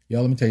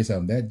 Y'all, let me tell you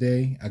something. That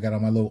day, I got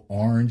on my little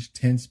orange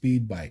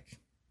 10-speed bike,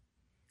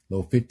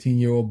 little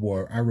 15-year-old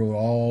boy. I rode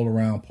all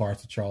around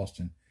parts of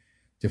Charleston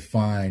to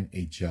find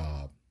a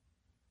job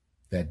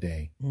that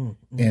day.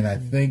 And I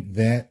think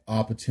that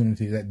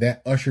opportunity,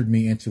 that ushered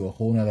me into a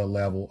whole nother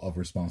level of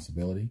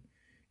responsibility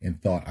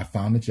and thought. I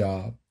found a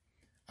job.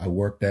 I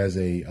worked as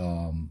I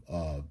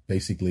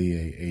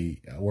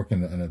worked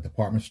in a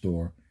department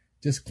store,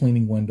 just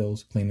cleaning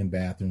windows, cleaning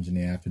bathrooms in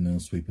the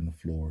afternoon, sweeping the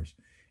floors.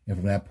 And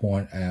from that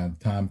point,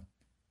 time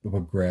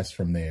progressed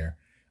from there.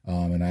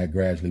 And I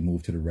gradually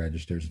moved to the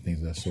registers and things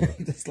of that sort.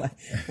 Just like,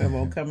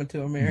 Coming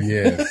to America.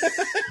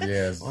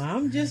 Yes. Well,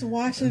 I'm just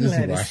washing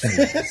lettuce.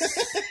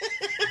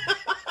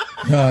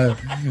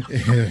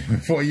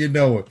 Before you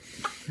know it.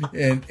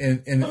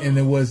 And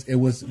it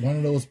was one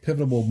of those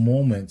pivotal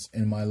moments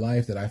in my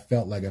life that I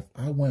felt like if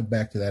I went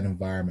back to that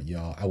environment,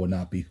 y'all, I would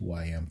not be who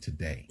I am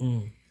today.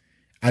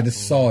 I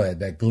just saw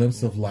that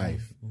glimpse of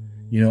life,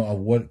 of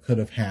what could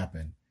have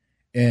happened.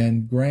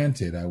 And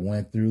granted, I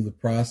went through the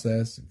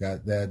process,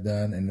 got that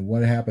done. And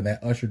what happened,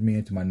 that ushered me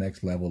into my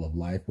next level of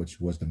life,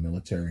 which was the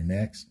military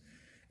next.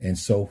 and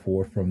so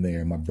forth from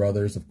there. My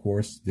brothers, of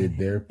course, did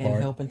their part.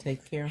 And helping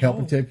take care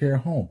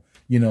of home.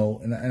 You know,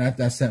 and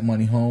I sent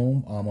money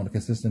home on a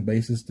consistent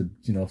basis to,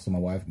 you know, so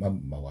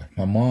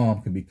my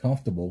mom could be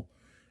comfortable,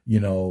 you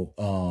know,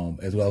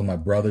 as well as my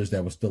brothers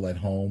that were still at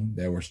home,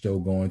 that were still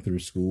going through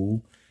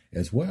school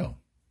as well.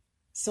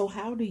 So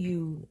how do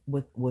you,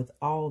 with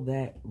all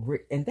that,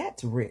 and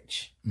that's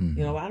rich. Mm-hmm.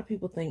 You know, a lot of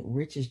people think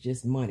rich is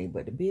just money,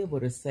 but to be able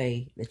to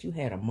say that you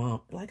had a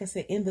mom, like I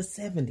said, in the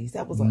 70s,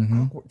 that was an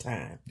awkward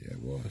time. Yeah,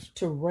 it was.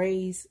 To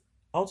raise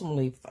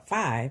ultimately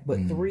 5,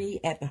 but 3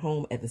 at the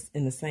home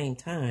in the same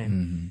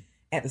time,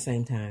 at the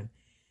same time.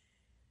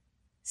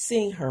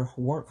 Seeing her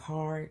work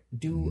hard,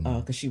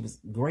 because she was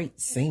great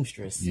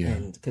seamstress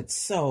and could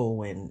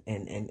sew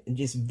and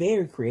just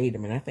very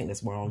creative. And I think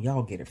that's where all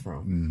y'all get it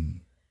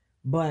from.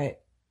 But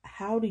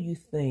how do you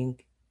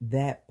think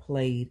that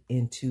played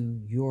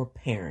into your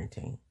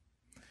parenting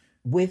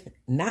with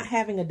not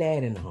having a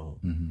dad in the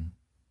home?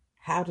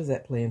 How does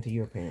that play into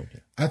your parenting?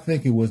 I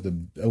think it was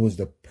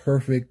the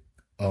perfect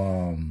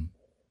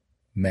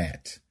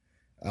mat,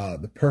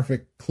 the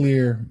perfect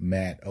clear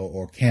mat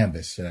or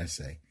canvas, should I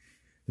say,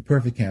 the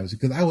perfect canvas,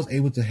 because I was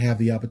able to have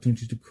the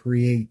opportunity to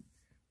create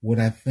what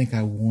I think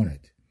I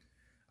wanted.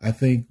 I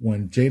think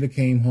when Jada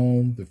came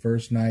home the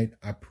first night,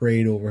 I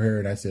prayed over her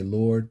and I said,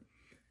 Lord,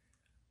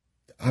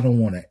 I don't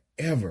want to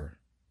ever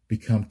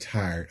become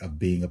tired of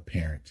being a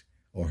parent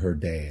or her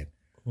dad.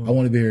 I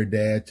want to be her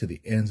dad to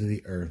the ends of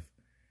the earth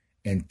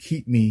and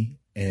keep me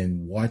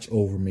and watch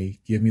over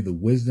me, give me the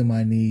wisdom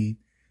I need,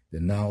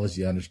 the knowledge,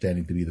 the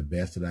understanding to be the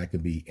best that I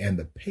can be, and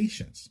the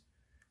patience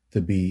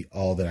to be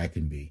all that I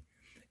can be.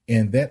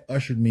 And that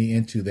ushered me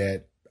into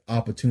that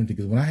opportunity,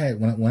 because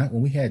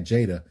when we had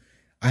Jada,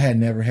 I had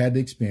never had the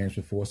experience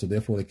before, so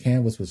therefore the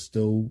canvas was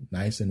still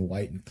nice and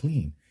white and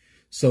clean.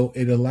 So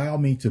it allowed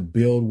me to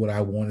build what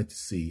I wanted to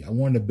see. I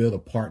wanted to build a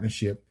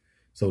partnership,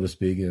 so to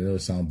speak. It doesn't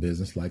sound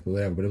business-like or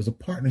whatever, but it was a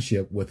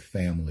partnership with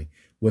family,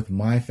 with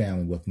my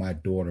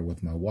daughter,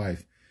 with my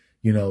wife,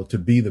 you know, to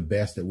be the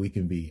best that we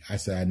can be. I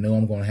said, I know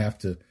I'm going to have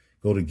to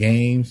go to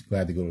games, going to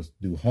have to go to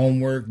do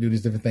homework, do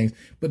these different things.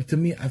 But to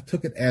me, I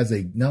took it as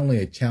not only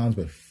a challenge,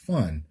 but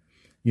fun,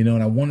 you know,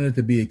 and I wanted it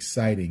to be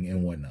exciting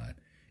and whatnot.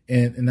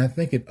 And I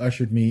think it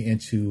ushered me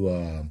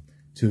into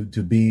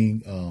to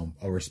being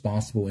a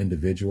responsible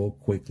individual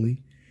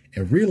quickly,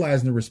 and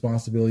realizing the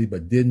responsibility,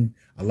 but didn't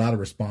allow the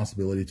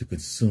responsibility to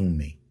consume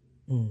me.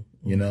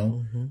 You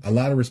know, a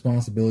lot of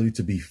responsibility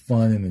to be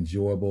fun and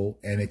enjoyable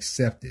and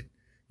accepted,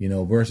 you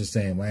know, versus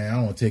saying, man, I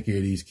don't want to take care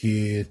of these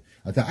kids.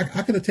 I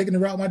could have taken the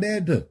route my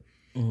dad took.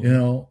 You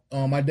know,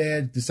 my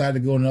dad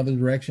decided to go another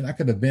direction. I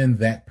could have been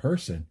that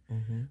person,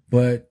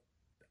 but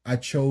I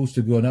chose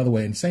to go another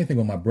way. And same thing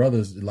with my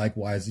brothers,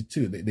 likewise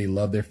too. They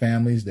love their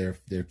families, their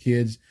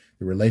kids,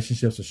 the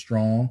relationships are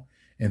strong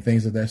and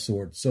things of that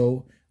sort.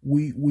 So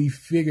we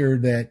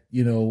figured that,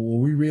 you know,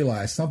 we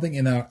realized something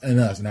in our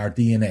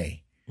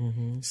DNA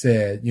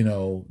said, you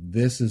know,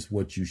 this is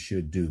what you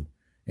should do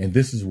and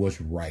this is what's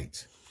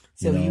right.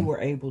 So you were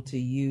able to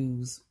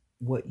use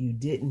what you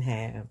didn't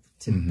have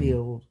to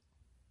build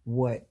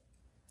what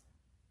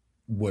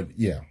was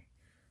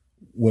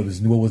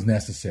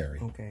necessary.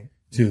 Okay.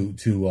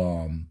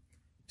 To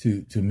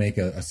make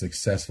a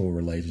successful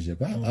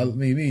relationship. I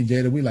mean, me and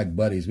Jada, we like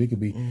buddies. We could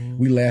be,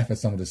 we laugh at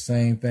some of the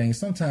same things.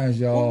 Sometimes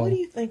y'all. Well, what do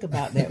you think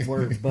about that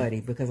word buddy?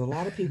 Because a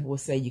lot of people will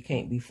say you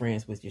can't be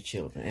friends with your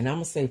children. And I'm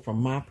going to say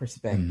from my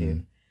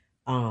perspective,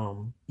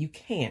 you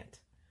can't,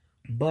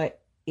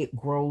 but it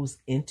grows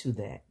into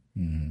that.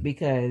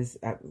 Because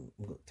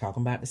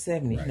talking about the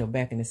 70s, right. You know,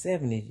 back in the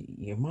 70s,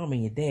 your mom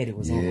and your daddy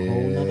was on a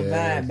whole nother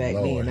vibe back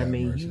then. I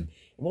mean, you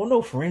won't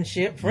no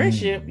friendship.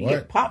 You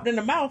get popped in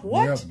the mouth.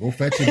 What? Yeah, go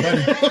fetch your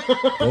buddy.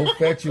 Go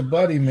fetch your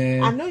buddy,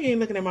 man. I know you ain't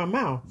looking at my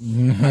mouth.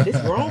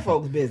 This grown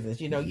folks' business.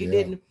 You know, you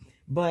didn't.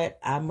 But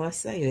I must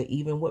say that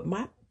even with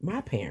my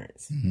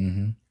parents,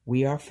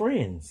 we are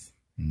friends.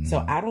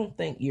 So I don't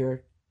think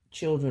your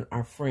children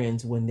are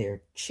friends when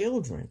they're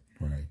children.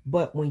 Right.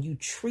 But when you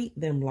treat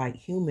them like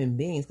human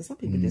beings, because some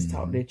people just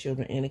talk to their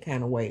children any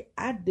kind of way.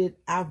 I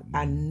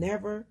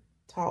never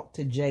talked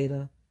to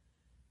Jada,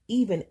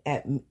 even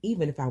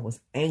if I was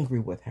angry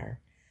with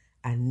her,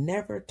 I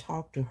never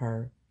talked to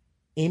her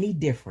any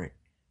different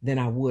than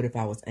I would if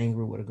I was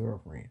angry with a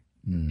girlfriend.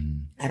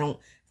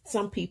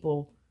 Some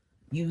people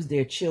use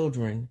their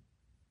children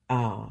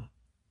to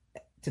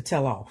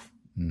tell off.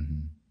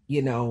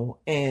 You know,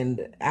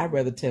 and I'd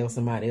rather tell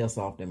somebody else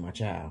off than my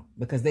child,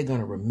 because they're going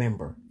to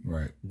remember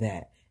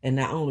that. And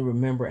not only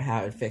remember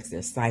how it affects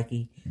their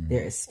psyche,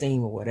 their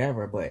esteem or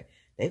whatever, but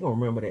they're going to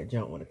remember that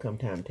junk when it come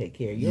time to take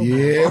care of your boy.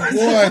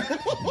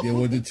 They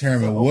will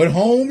determine what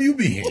home you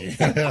be in.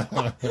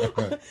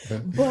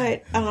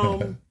 But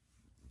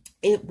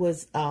it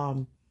was,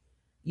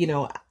 you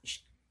know,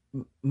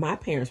 my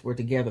parents were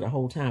together the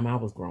whole time I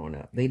was growing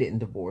up. They didn't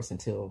divorce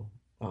until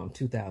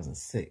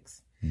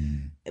 2006.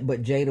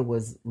 But Jada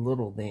was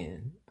little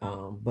then.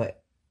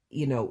 But,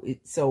 you know,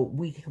 so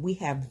we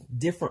have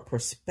different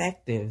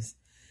perspectives.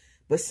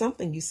 But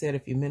something you said a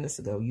few minutes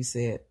ago, you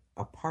said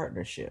a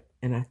partnership.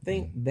 And I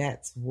think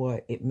that's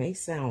what, it may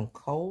sound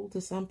cold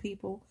to some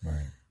people,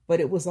 right, but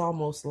it was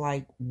almost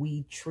like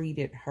we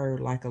treated her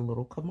like a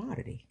little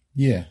commodity.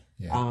 Yeah.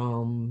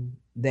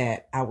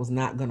 That I was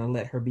not going to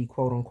let her be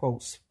quote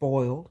unquote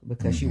spoiled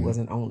because she was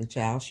an only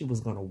child. She was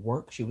going to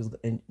work.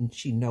 And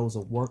she knows a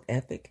work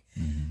ethic.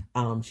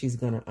 She's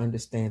going to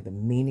understand the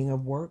meaning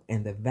of work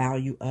and the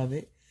value of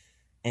it.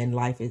 And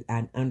life is,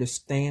 I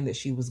understand that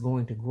she was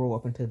going to grow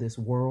up into this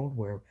world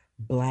where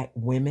Black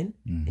women,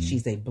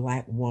 she's a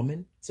Black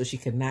woman, so she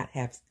could not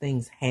have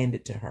things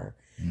handed to her.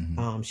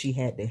 She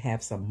had to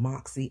have some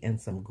moxie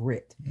and some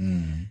grit.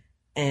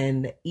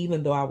 And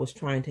even though I was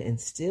trying to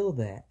instill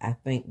that, I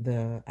think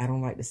I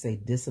don't like to say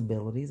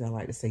disabilities, I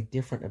like to say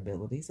different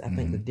abilities. I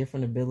think the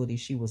different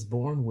abilities she was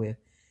born with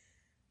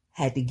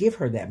had to give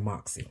her that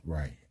moxie,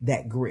 right,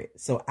 that grit.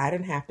 So I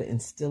didn't have to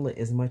instill it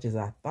as much as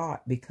I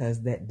thought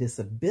because that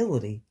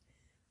disability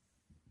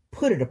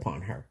put it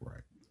upon her.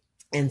 Right.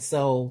 And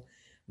so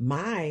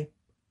my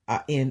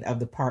end of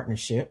the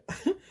partnership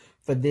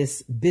for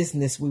this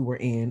business we were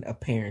in of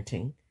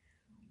parenting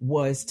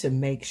was to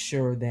make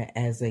sure that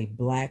as a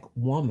Black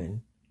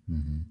woman,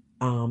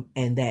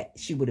 and that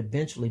she would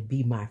eventually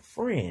be my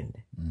friend,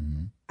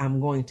 I'm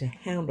going to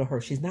handle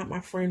her. She's not my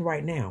friend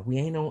right now. We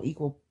ain't on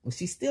equal.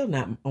 She's still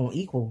not on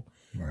equal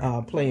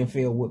playing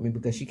field with me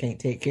because she can't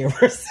take care of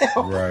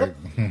herself. Right.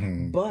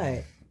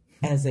 But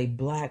as a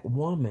Black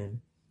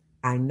woman,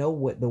 I know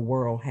what the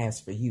world has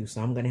for you.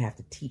 So I'm going to have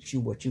to teach you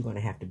what you're going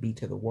to have to be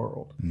to the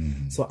world.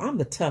 So I'm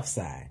the tough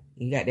side.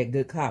 You got that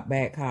good cop,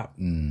 bad cop.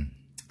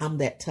 I'm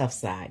that tough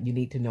side. You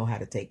need to know how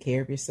to take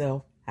care of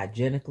yourself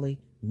hygienically,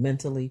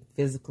 mentally,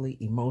 physically,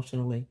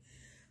 emotionally.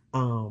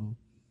 And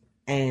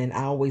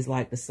I always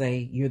like to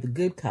say you're the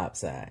good cop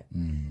side.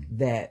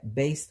 That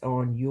based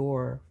on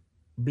your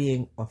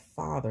being a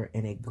father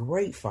and a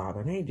great father,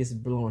 and I ain't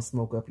just blowing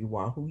smoke up your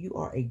wahoo, you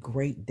are a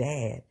great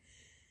dad.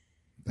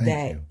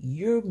 Thank you.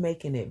 You're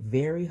making it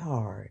very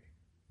hard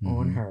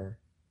on her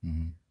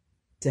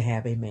to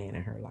have a man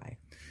in her life.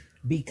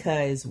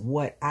 Because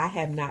what I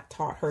have not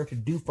taught her to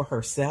do for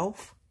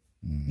herself,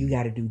 you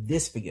got to do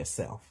this for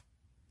yourself.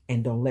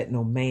 And don't let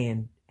no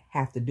man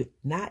have to do,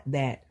 not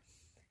that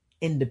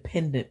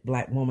independent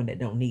Black woman that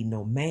don't need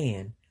no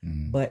man,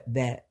 but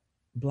that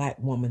Black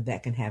woman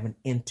that can have an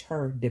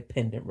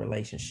interdependent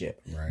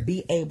relationship. Right.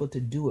 Be able to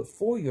do it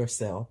for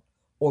yourself,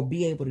 or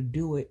be able to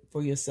do it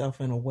for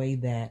yourself in a way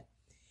that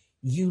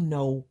you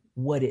know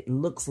what it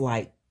looks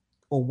like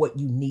or what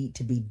you need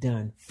to be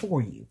done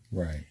for you.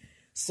 Right.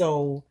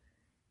 So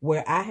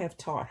where I have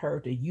taught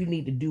her that you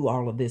need to do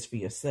all of this for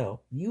yourself,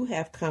 you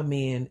have come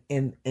in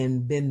and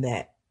been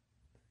that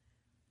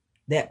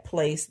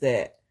place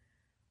that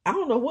I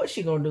don't know what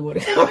she's gonna do with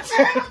it.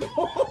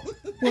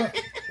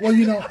 well,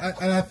 you know,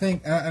 I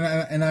think,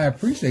 and I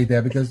appreciate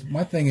that, because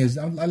my thing is,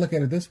 I look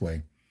at it this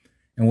way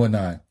and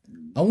whatnot.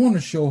 I want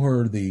to show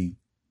her the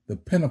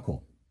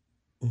pinnacle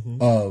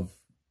of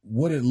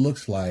what it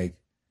looks like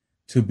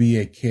to be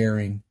a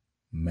caring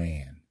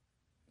man.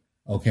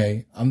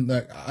 Okay, I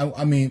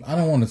mean, I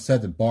don't want to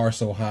set the bar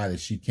so high that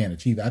she can't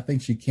achieve it. I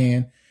think she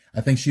can.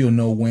 I think she'll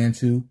know when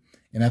to,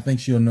 and I think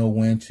she'll know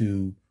when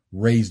to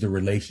raise the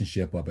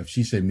relationship up. If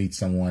she should meet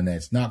someone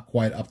that's not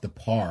quite up to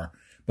par,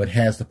 but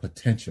has the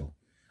potential,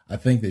 I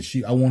think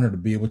that I want her to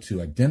be able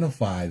to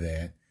identify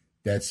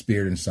that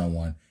spirit in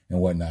someone and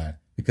whatnot.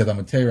 Because I'm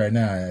gonna tell you right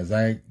now, as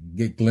I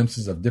get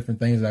glimpses of different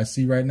things that I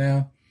see right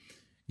now,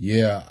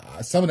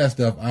 yeah, some of that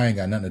stuff I ain't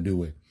got nothing to do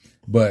with,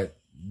 but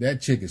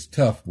that chick is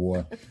tough,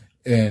 boy.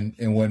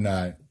 And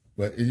whatnot,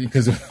 but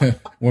because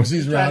when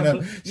she's around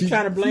up, you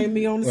trying to blame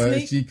me on the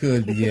sneak? She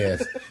could be,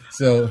 yes.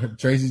 So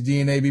Tracy's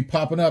DNA be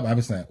popping up. I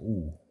was saying,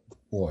 ooh,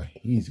 boy,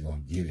 he's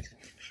gonna get it.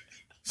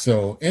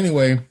 So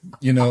anyway,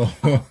 you know,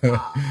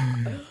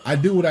 I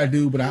do what I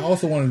do, but I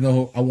also want to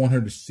know. I want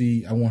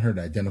her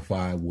to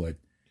identify what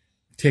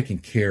taking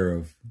care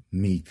of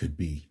me could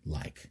be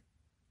like,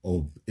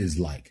 or is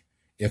like.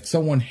 If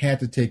someone had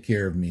to take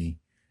care of me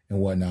and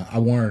whatnot, I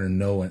want her to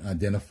know and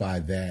identify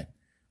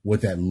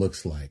what that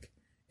looks like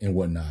and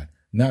whatnot,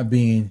 not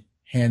being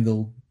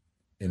handled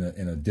in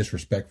a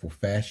disrespectful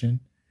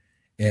fashion,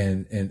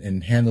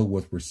 and handled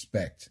with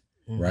respect,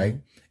 right?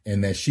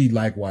 And that she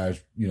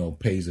likewise, you know,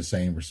 pays the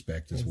same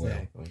respect as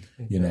well,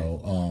 you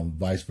know,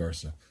 vice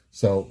versa.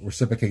 So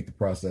reciprocate the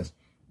process.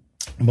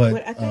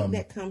 But I think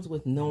that comes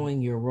with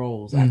knowing your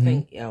roles. I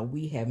think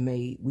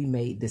we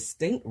made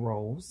distinct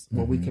roles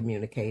where we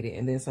communicated,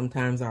 and then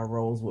sometimes our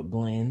roles would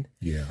blend.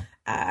 Yeah,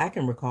 I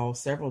can recall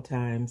several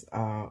times,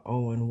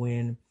 Owen,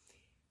 when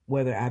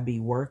whether I be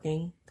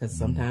working, because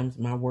sometimes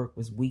my work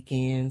was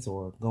weekends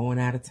or going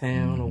out of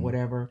town or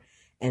whatever,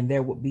 and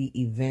there would be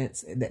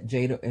events that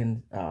Jada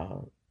and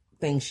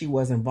things she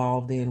was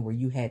involved in where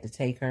you had to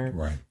take her,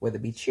 right, whether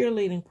it be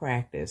cheerleading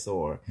practice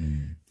or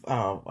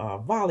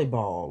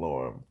volleyball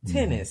or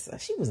tennis.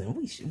 She was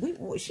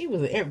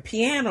in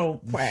piano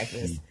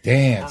practice,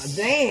 dance,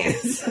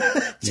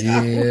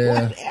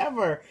 yeah,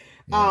 whatever.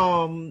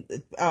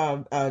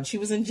 Yeah. She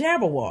was in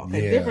Jabberwock,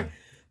 different.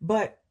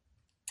 But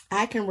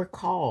I can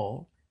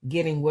recall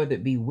getting, whether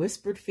it be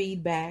whispered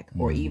feedback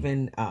or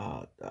even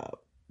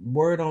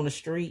word on the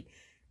street,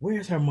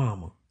 where's her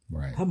mama?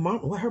 Right. Her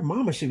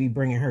mama should be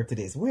bringing her to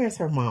this. Where's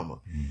her mama?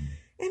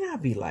 And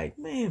I'd be like,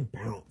 man,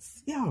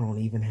 bounce. Y'all don't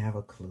even have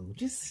a clue.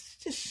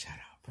 Just shut up.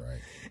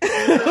 Right.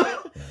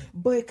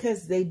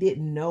 Because they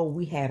didn't know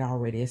we had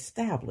already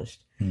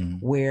established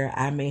where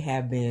I may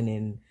have been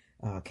in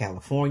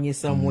California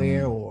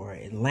somewhere or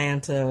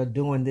Atlanta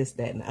doing this,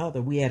 that, and the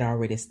other. We had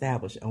already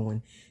established,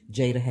 when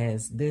Jada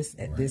has this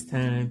at this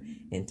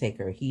time and take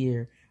her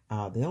here.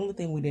 The only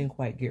thing we didn't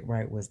quite get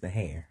right was the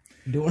hair.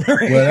 Doing her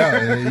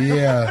hair. Well,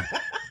 yeah.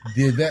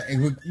 Did that?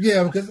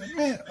 Yeah, because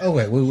man. Oh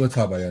wait, we'll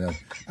talk about that now.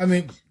 I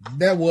mean,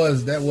 that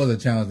was a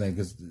challenge thing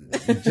because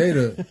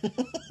Jada,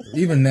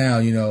 even now,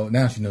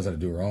 now she knows how to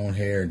do her own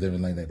hair and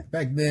different like that.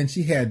 Back then,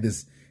 she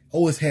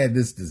always had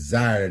this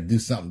desire to do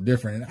something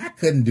different, and I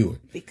couldn't do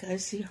it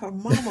because her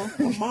mama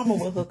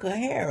would hook her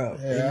hair up.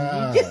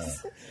 Yeah.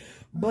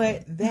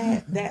 But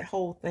that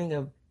whole thing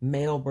of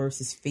male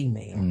versus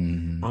female,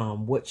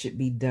 what should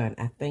be done?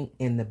 I think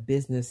in the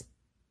business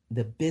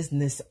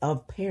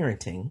of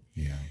parenting.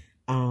 Yeah.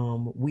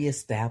 We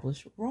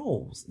establish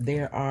roles.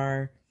 There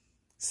are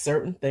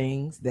certain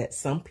things that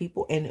some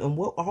people, and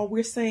what all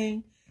we're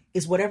saying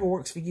is whatever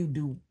works for you,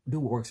 do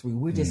what works for you.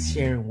 We're just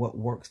sharing what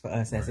works for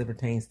us as it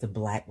pertains to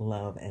Black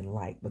love and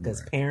light,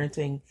 because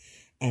parenting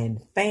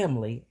and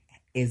family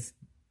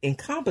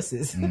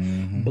encompasses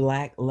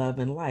Black love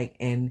and light.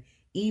 And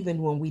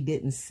even when we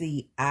didn't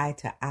see eye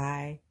to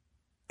eye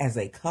as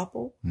a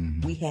couple,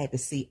 we had to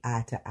see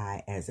eye to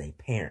eye as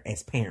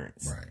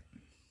parents. Right.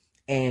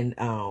 And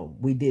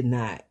we did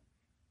not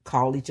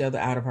call each other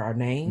out of our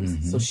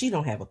names. So she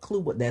don't have a clue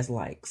what that's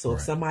like. So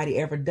if somebody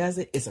ever does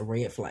it, it's a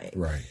red flag.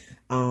 Right.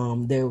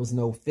 There was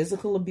no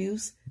physical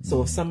abuse.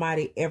 So if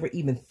somebody ever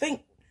even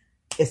think,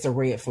 it's a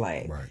red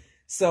flag. Right.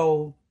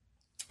 So,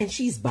 and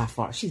she's by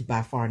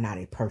far not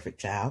a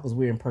perfect child because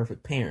we're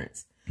imperfect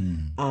parents.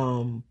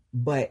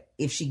 But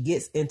if she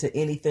gets into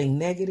anything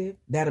negative,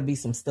 that'll be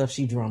some stuff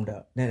she drummed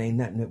up. That ain't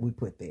nothing that we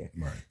put there.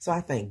 Right. So I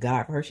thank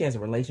God for her. She has a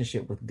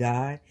relationship with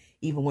God,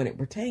 even when it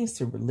pertains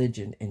to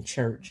religion and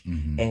church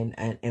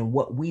and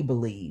what we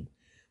believe.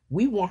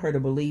 We want her to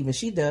believe, and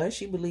she does.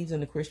 She believes in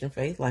the Christian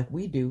faith like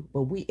we do,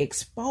 but we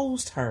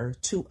exposed her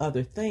to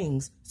other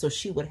things so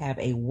she would have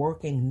a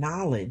working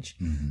knowledge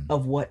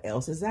of what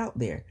else is out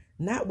there.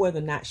 Not whether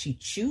or not she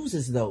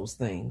chooses those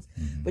things,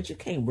 but you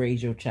can't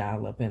raise your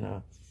child up in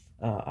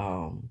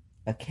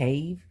a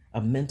cave,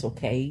 a mental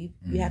cave.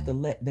 You have to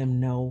let them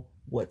know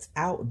what's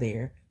out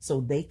there so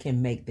they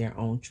can make their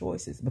own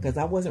choices. Because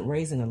I wasn't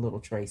raising a little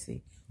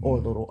Tracy or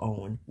a little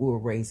Owen. We were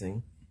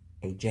raising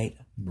a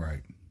Jada.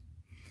 Right.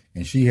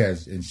 And she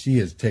has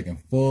taken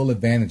full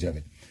advantage of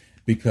it,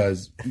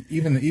 because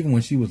even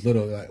when she was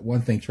little,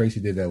 one thing Tracy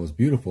did that was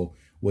beautiful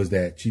was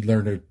that she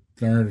learned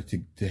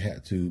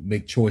to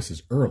make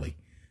choices early,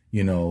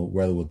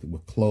 whether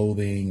with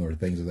clothing or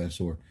things of that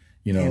sort.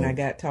 And I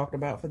got talked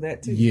about for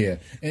that too. Yeah.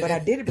 But I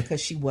did it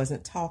because she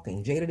wasn't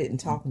talking. Jada didn't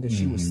talk until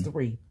she was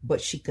 3,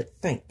 but she could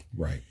think.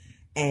 Right.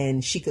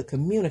 And she could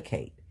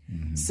communicate.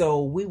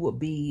 So we would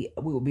be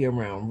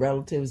around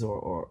relatives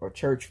or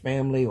church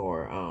family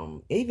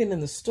or even in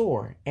the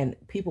store, and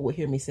people would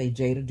hear me say,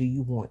 Jada, do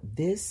you want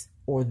this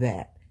or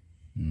that?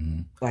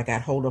 Like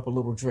I'd hold up a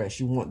little dress.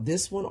 You want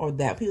this one or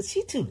that? Because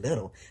she's too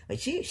little. Like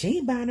she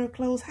ain't buying her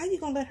clothes. How you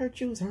gonna let her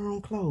choose her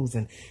own clothes?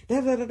 And da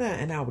da da da.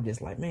 And I would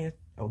just like, man,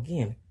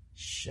 again,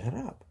 shut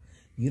up.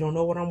 You don't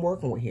know what I'm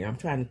working with here. I'm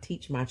trying to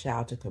teach my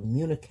child to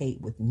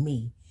communicate with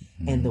me.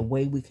 And the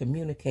way we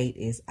communicate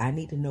is I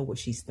need to know what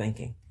she's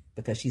thinking,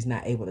 because she's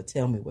not able to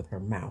tell me with her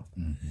mouth.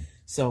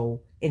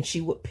 So, and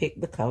she would pick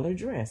the color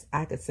dress.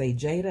 I could say,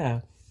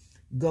 Jada,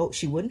 go.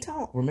 She wouldn't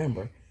talk,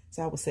 remember.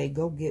 So I would say,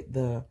 go get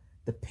the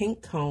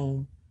pink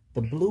comb,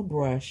 the blue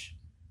brush,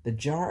 the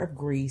jar of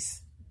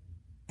grease,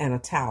 and a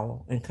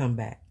towel, and come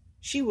back.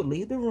 She would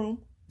leave the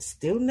room,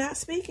 still not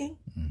speaking,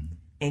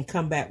 and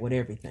come back with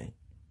everything.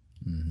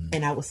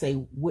 And I would say,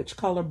 which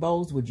color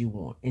bows would you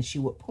want? And she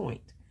would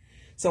point.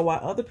 So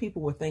while other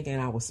people were thinking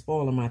I was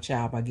spoiling my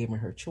child by giving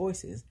her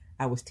choices,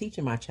 I was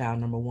teaching my child,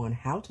 number 1,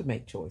 how to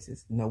make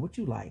choices, know what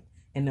you like,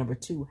 and number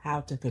 2,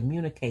 how to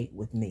communicate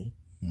with me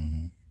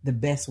the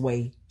best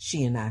way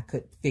she and I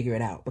could figure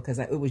it out, because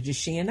it was just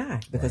she and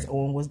I, because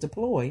Owen was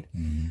deployed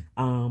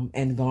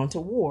and gone to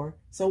war.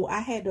 So I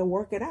had to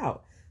work it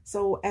out.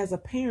 So as a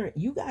parent,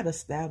 you got to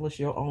establish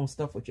your own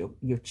stuff with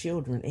your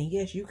children. And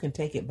yes, you can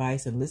take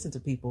advice and listen to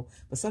people,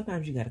 but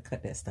sometimes you got to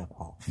cut that stuff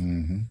off.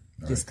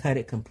 Just cut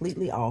it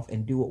completely off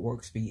and do what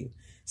works for you.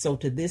 So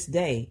to this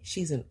day,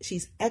 she's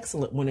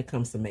excellent when it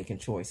comes to making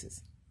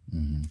choices,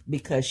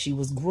 because she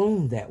was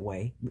groomed that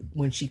way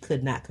when she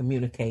could not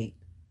communicate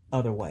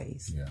other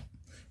ways. Yeah.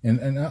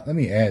 And let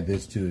me add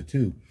this to it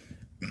too.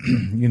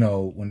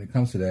 When it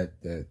comes to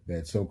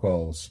that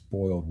so-called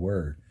spoiled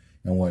word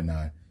and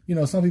whatnot,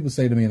 some people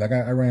say to me, like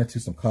I ran into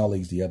some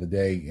colleagues the other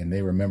day, and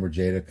they remember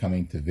Jada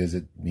coming to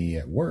visit me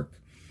at work.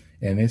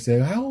 And they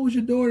said, "How old is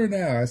your daughter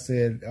now?" I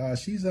said,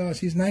 "She's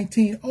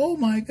 19. Oh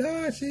my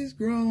God, she's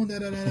grown." Da,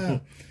 da, da, da.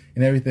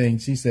 And everything.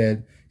 She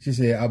said,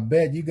 "I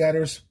bet you got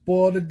her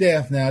spoiled to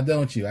death now,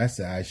 don't you?" I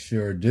said, "I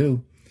sure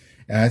do."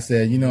 And I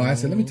said,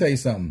 "Let me tell you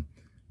something.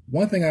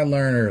 One thing I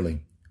learned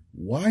early: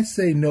 why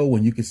say no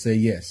when you can say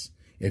yes?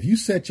 If you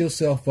set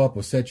yourself up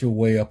or set your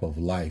way up of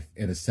life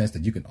in a sense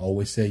that you can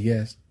always say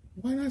yes,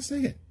 why not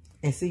say it?"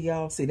 And see,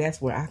 y'all, that's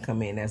where I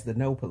come in as the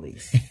no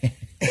police.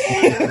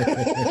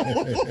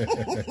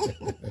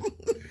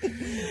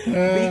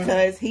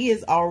 Because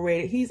he's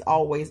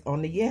always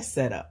on the yes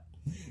setup.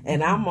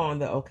 And I'm on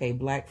the, okay,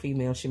 black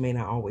female, she may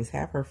not always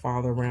have her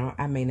father around.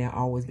 I may not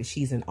always, but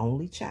she's an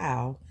only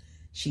child.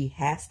 She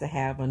has to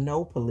have a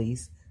no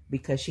police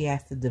because she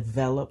has to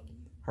develop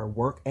her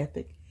work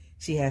ethic.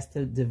 She has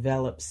to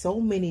develop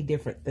so many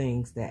different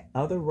things that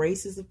other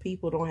races of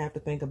people don't have to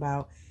think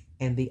about.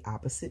 And the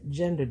opposite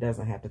gender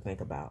doesn't have to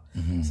think about.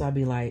 Mm-hmm. So I'd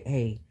be like,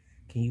 hey,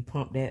 can you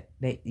pump that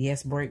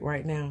yes brake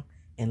right now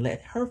and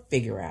let her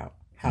figure out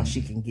how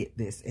she can get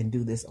this and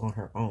do this on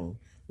her own.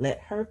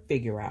 Let her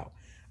figure out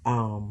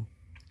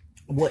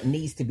what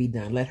needs to be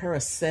done. Let her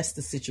assess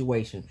the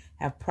situation,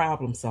 have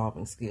problem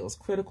solving skills,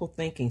 critical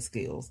thinking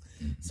skills,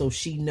 so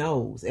she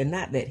knows. And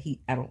not that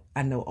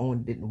I know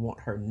Owen didn't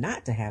want her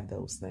not to have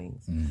those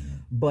things,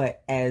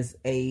 but as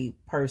a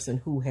person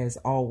who has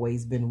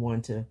always been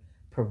one to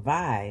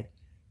provide,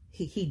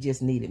 he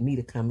just needed me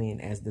to come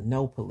in as the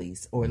no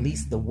police, or at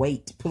least the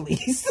wait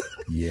police.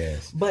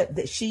 Yes. But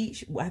that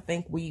I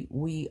think we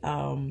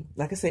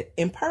like I said,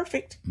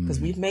 imperfect, because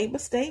we've made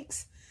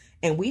mistakes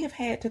and we have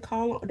had to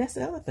call on, that's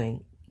the other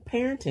thing,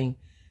 parenting.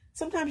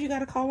 Sometimes you got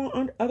to call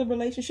on other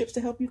relationships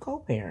to help you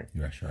co-parent.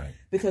 That's right.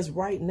 Because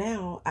right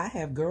now I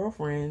have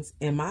girlfriends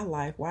in my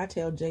life where I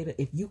tell Jada,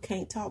 if you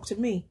can't talk to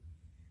me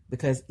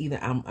because either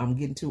I'm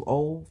getting too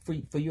old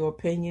for your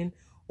opinion,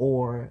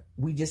 or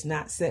we just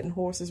not setting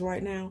horses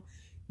right now,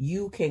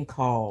 you can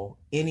call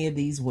any of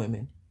these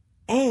women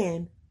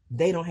and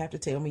they don't have to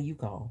tell me you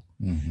call.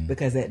 Mm-hmm.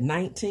 Because at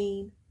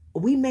 19,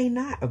 we may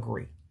not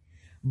agree,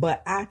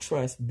 but I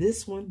trust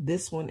this one,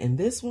 and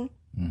this one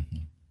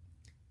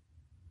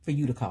for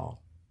you to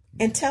call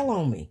and tell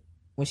on me.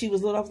 When she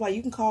was little, I was like,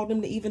 you can call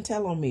them to even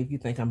tell on me if you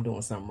think I'm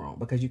doing something wrong,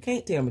 because you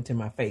can't tell me to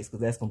my face, because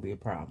that's going to be a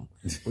problem.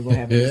 We're going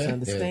to have a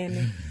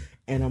misunderstanding.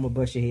 And I'm going to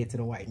bust your head to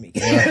the white meat.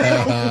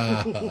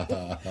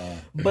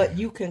 But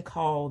you can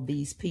call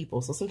these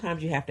people. So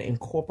sometimes you have to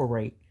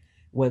incorporate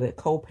whether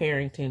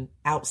co-parenting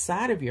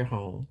outside of your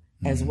home,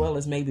 as well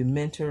as maybe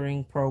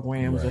mentoring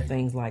programs or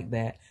things like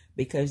that,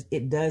 because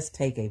it does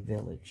take a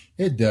village.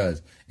 It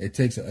does. It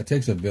takes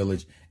a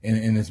village,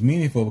 and it's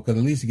meaningful because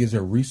at least it gives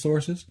her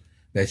resources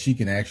that she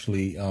can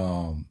actually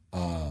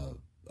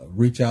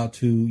reach out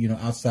to,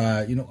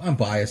 outside,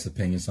 unbiased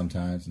opinions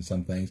sometimes and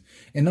some things.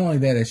 And not only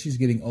that, as she's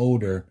getting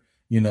older,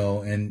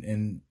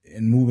 and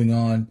moving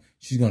on,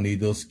 she's going to need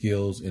those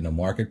skills in the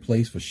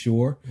marketplace for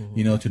sure,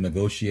 to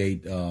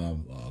negotiate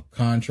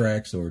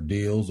contracts or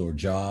deals or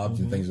jobs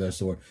and things of that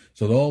sort.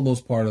 So all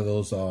those part of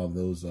those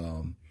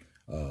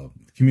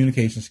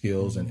communication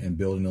skills and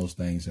building those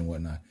things and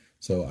whatnot.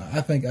 So I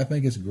think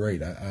it's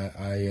great.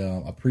 I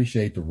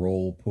appreciate the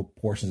role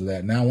portions of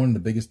that. Now, one of the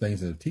biggest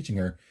things that I'm teaching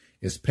her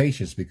is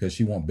patience, because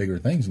she wants bigger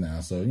things now.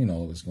 So,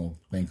 it's going to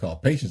thing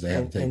called patience that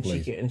have to take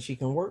place. She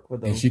can work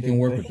with those. And she can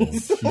work with them.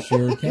 She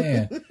sure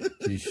can.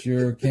 She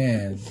sure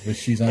can. But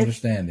she's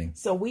understanding.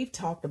 So we've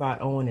talked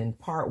about, Owen, in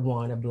part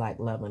 1 of Black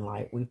Love and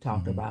Light, we've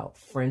talked about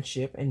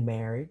friendship and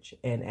marriage.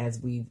 And as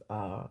we've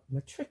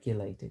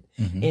matriculated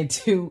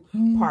into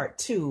part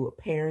 2,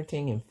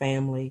 parenting and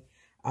family,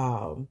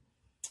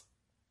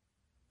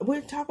 we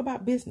talk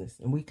about business,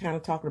 and we kind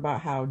of talked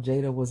about how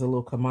Jada was a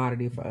little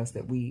commodity for us,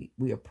 that we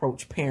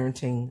approach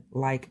parenting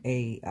like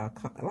a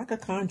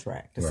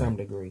contract to some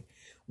degree,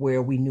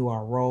 where we knew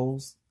our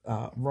roles,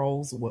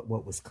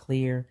 what was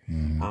clear,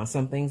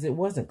 some things it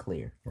wasn't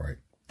clear, right?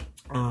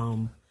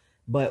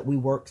 But we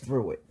worked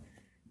through it,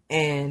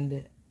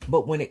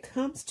 but when it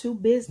comes to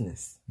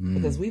business,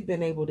 because we've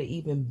been able to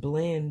even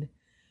blend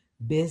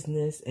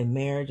business and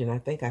marriage, and I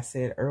think I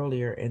said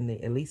earlier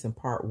at least in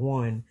part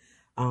 1,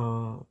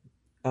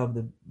 of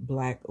the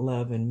Black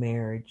Love and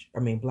Light,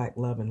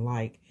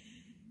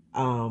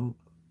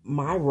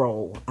 my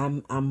role,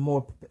 I'm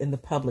more in the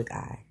public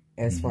eye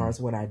as far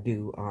as what I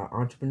do,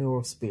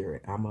 entrepreneurial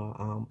spirit. I'm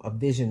a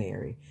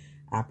visionary.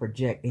 I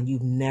project, and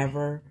you've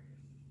never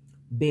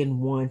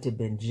been one to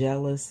been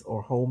jealous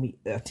or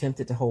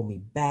attempted to hold me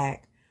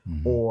back,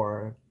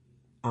 or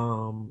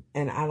and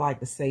I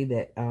like to say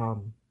that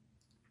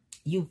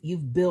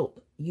you've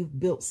built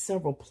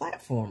several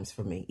platforms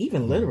for me,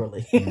 even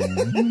literally,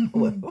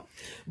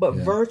 but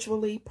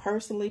virtually,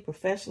 personally,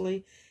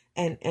 professionally,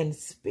 and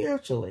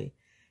spiritually.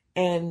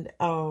 And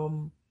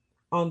on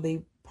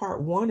the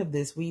part 1 of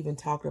this, we even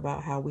talked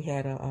about how we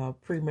had a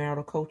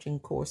premarital coaching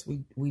course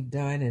we've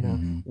done, and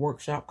a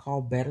workshop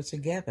called Better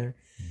Together.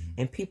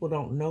 And people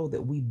don't know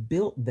that we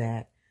built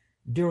that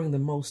during the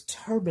most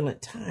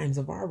turbulent times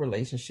of our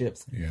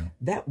relationships.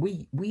 That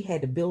we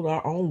had to build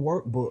our own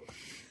workbook.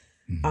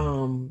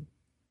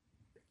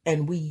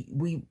 And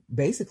we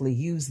basically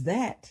use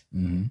that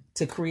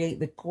to create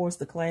the course,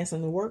 the class,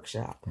 and the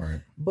workshop. Right.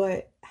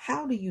 But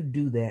how do you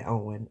do that,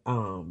 Owen?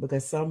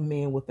 Because some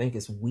men will think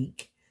it's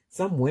weak.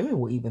 Some women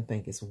will even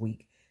think it's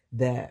weak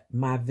that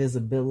my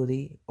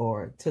visibility,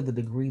 or to the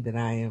degree that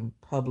I am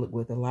public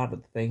with a lot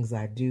of the things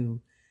I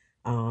do,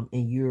 and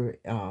you're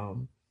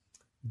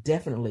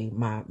definitely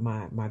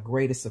my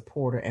greatest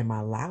supporter and my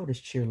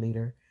loudest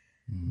cheerleader,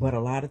 but a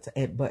lot of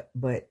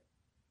but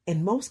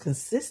and most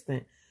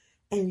consistent.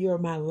 And you're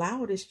my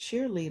loudest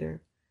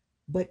cheerleader,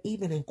 but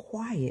even in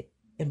quiet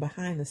and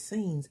behind the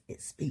scenes,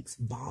 it speaks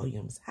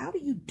volumes. How do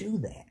you do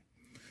that?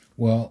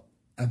 Well,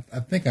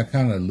 I think I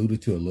kind of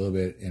alluded to a little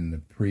bit in the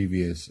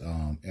previous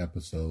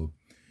episode,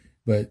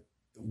 but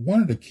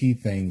one of the key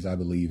things I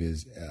believe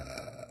is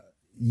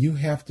you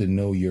have to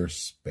know your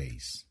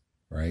space,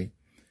 right?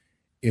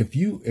 If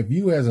you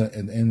as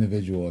an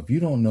individual, if you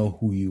don't know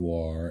who you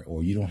are,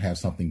 or you don't have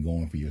something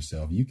going for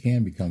yourself, you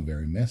can become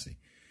very messy.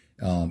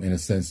 In a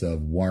sense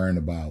of worrying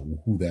about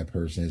who that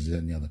person is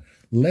and the other.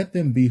 Let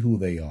them be who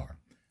they are.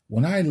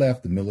 When I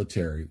left the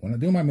military, when I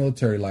do my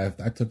military life,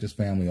 I took this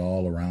family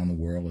all around the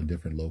world in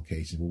different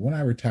locations. But when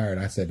I retired,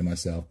 I said to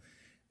myself,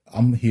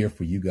 I'm here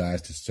for you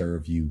guys to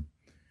serve you.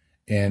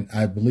 And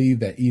I believe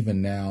that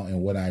even now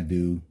in what I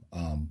do,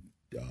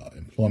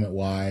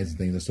 employment-wise and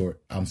things of the sort,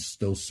 I'm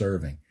still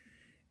serving.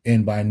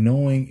 And by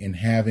knowing and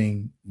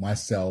having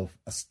myself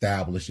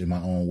established in my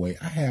own way,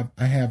 I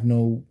have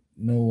no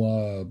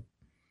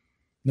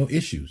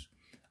issues.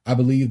 I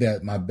believe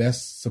that my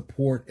best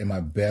support and my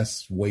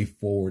best way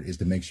forward is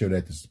to make sure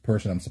that this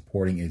person I'm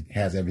supporting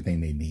has everything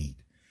they need.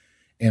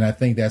 And I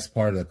think that's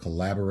part of the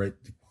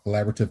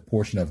collaborative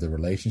portion of the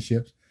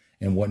relationships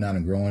and whatnot,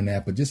 and growing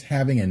that. But just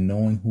having and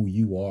knowing who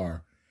you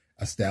are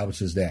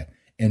establishes that.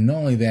 And not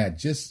only that,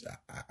 just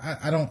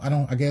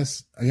I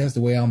guess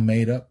the way I'm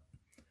made up,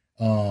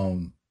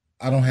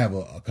 I don't have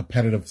a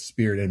competitive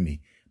spirit in me.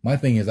 My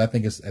thing is, I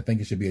think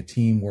it should be a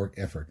teamwork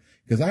effort.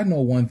 Because I know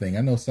one thing.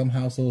 I know some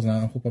households, and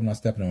I hope I'm not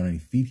stepping on any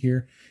feet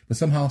here, but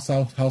some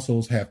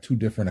households have two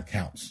different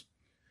accounts.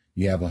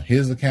 You have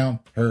his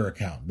account, her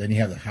account. Then you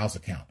have the house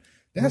account.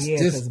 That's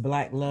because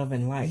Black Love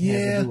and Light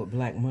has to do with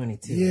Black money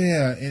too.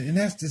 Yeah, and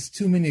that's just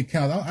too many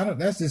accounts. I don't.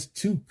 That's just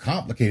too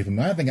complicated for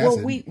me. I think.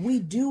 We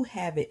do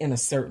have it in a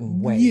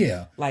certain way.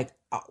 Yeah, like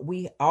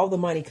all the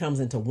money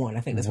comes into one. I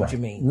think that's what you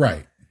mean.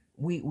 Right.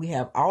 We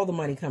have all the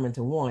money come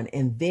into one,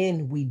 and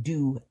then we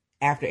do.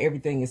 After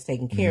everything is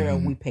taken care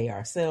of, we pay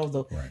ourselves.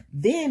 Right.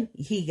 Then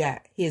he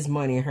got his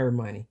money and her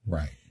money.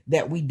 Right.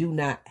 That we do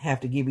not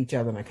have to give each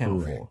other an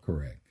account for.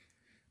 Correct.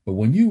 But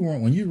when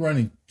you're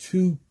running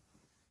two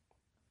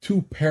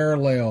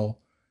parallel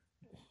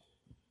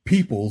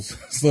peoples,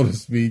 so to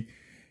speak,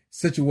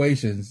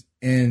 situations,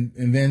 and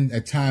then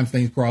at times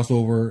things cross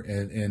over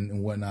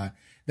and whatnot,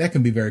 that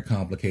can be very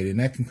complicated, and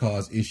that can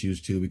cause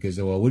issues too. Because,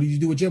 well, what did you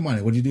do with your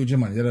money? What did you do with your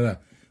money? Da, da, da.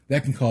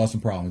 That can cause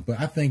some problems.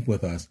 But I think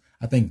with us,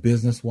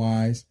 business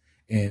wise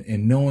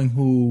and knowing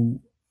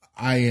who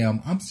I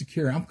am, I'm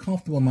secure. I'm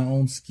comfortable in my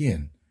own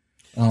skin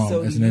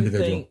so as an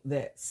individual. So you think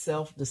that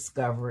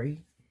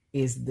self-discovery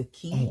is the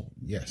key? Oh,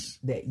 yes.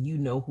 That you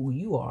know who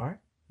you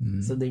are,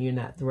 so then you're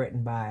not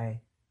threatened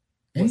by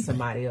what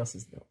somebody else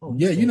is doing. Oh,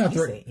 you're not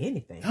threatened by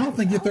anything. I don't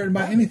think you're threatened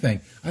by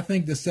anything. I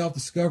think the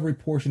self-discovery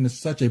portion is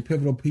such a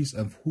pivotal piece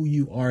of who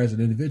you are as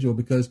an individual,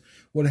 because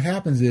what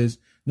happens is,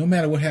 no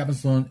matter what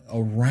happens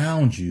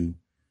around you,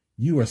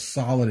 you are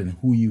solid in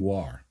who you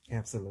are.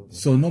 Absolutely.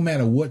 So no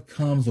matter what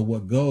comes or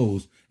what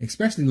goes,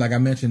 especially like I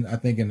mentioned, I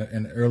think in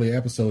an earlier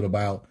episode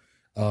about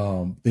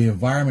the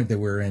environment that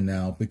we're in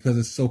now, because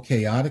it's so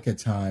chaotic at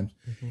times.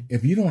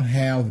 If you don't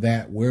have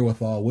that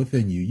wherewithal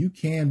within you, you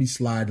can be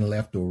sliding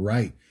left or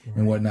right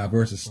and whatnot,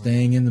 versus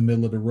staying in the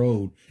middle of the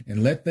road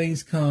and let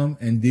things come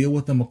and deal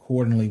with them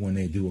accordingly when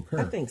they do occur.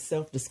 I think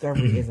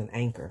self-discovery is an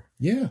anchor.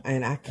 Yeah.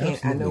 And I can't,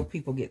 absolutely. I know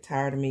people get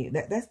tired of me.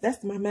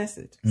 That's my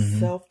message.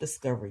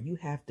 Self-discovery. You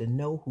have to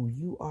know who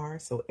you are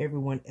so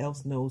everyone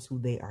else knows who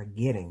they are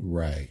getting.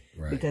 Right.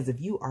 Because if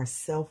you are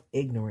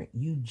self-ignorant,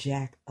 you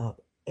jack up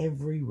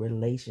every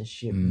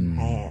relationship you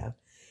have,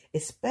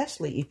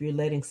 especially if you're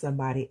letting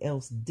somebody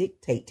else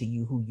dictate to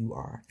you who you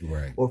are,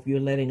 right? Or if you're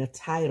letting a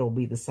title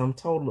be the sum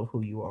total of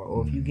who you are,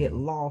 or if you get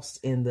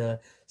lost in the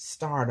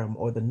stardom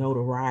or the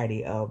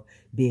notoriety of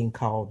being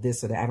called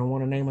this or that. I don't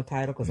want to name a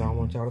title because I don't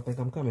want y'all to think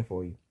I'm coming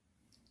for you,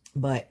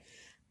 but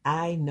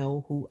I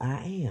know who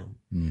I am,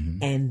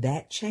 and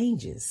that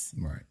changes,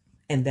 right?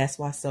 And that's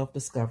why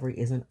self-discovery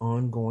is an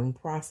ongoing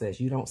process.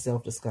 You don't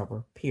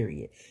self-discover,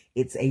 period.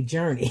 It's a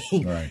journey.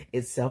 Right.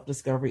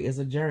 Self-discovery is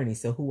a journey.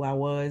 So who I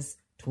was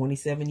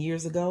 27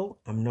 years ago,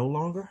 I'm no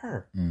longer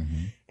her.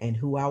 And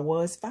who I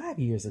was 5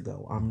 years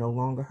ago, I'm no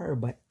longer her.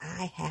 But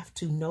I have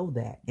to know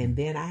that. And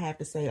then I have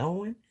to say,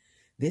 Owen,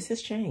 this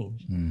has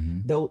changed.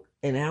 Though,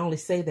 and I only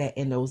say that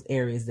in those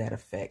areas that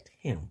affect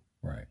him.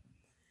 Right.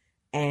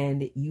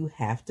 And you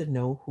have to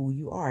know who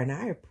you are. And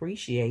I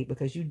appreciate,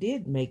 because you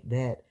did make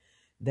that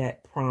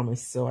that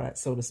promise,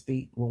 so to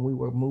speak, when we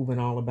were moving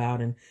all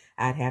about, and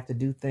I'd have to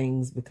do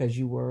things because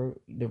you were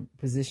the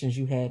positions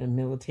you had in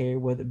military,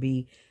 whether it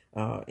be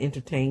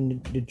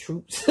entertain the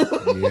troops,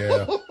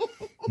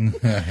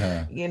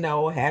 you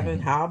know,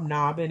 having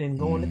hobnobbing and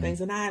going to things.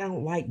 And I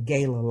don't like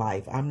gala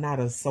life. I'm not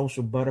a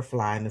social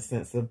butterfly in the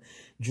sense of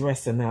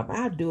dressing up.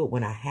 I do it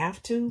when I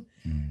have to.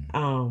 And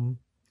I'm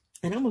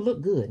gonna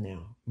look good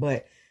now,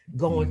 but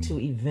going to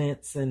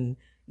events and,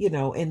 you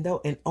know,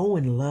 and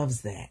Owen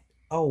loves that.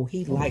 Oh,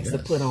 he likes to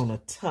put on a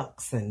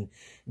tux and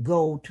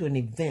go to an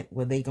event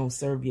where they gonna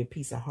serve you a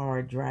piece of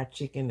hard dry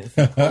chicken and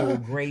some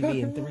cold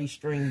gravy and 3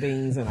 string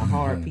beans and a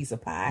hard piece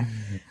of pie.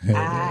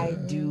 I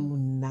do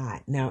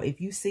not. Now,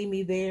 if you see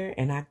me there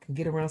and I can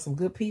get around some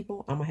good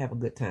people, I'm gonna have a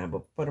good time.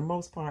 But for the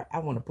most part, I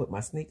want to put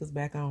my sneakers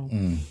back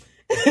on.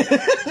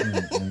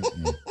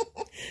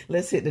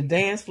 Let's hit the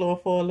dance floor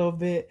for a little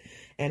bit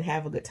and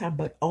have a good time.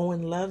 But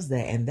Owen loves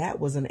that, and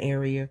that was an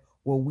area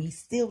where we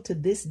still to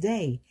this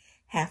day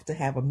have to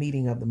have a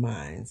meeting of the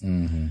minds,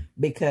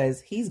 because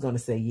he's going to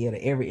say yeah to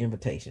every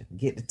invitation,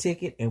 get the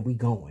ticket, and we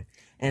going.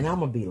 And I'm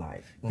going to be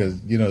like,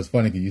 because, you know, it's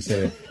funny because you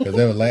said, because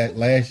that was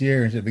last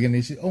year and at the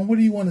beginning, she said, oh, what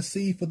do you want to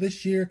see for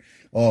this year?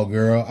 Oh,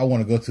 girl, I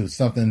want to go to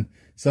something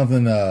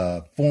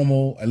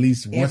formal, at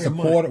least once a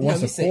quarter.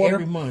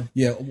 Every month.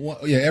 Yeah,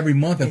 every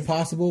month if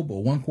possible, but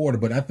 1 quarter.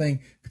 But I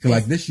think because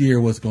like this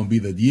year was going to be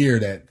the year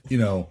that, you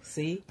know,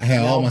 see, I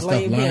had all my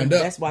stuff lined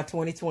up. That's why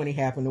 2020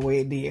 happened the way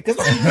it did. Because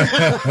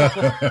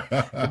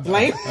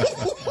blame.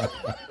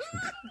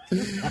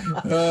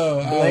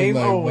 Blame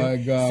Owen. My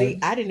God. See,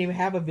 I didn't even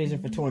have a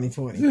vision for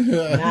 2020.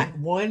 Not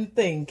one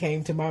thing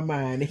came to my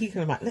mind. And he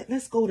came out,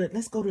 let's go to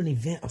an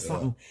event or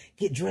something.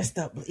 Get dressed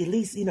up. At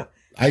least, you know.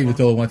 I even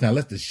told him one time,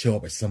 let's just show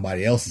up at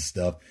somebody else's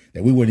stuff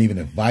that we wouldn't even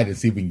invite and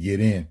see if we can get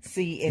in.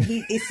 See, and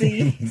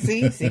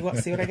see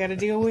what I got to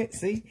deal with.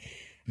 See,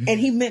 and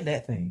he meant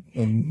that thing.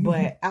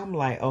 But I'm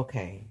like,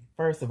 okay,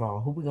 first of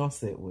all, who we gonna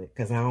sit with?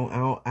 Because I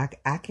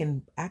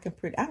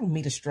don't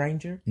meet a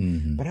stranger,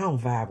 but I don't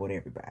vibe with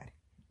everybody.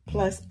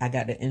 Plus, I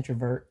got the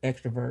introvert,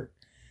 extrovert.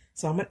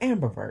 So I'm an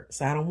ambivert.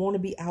 So I don't want to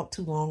be out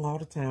too long all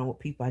the time with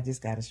people I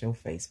just got to show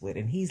face with.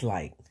 And he's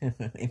like,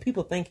 and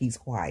people think he's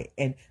quiet.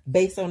 And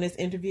based on this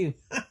interview,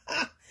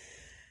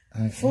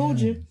 I fooled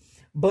you.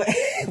 But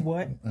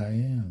what? I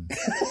am.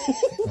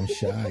 I'm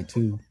shy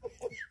too.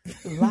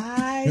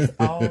 Lies,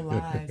 all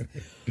lies.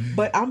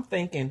 But I'm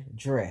thinking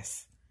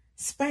dress,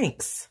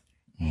 Spanx,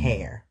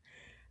 hair.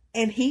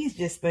 And he's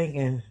just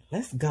thinking,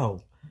 let's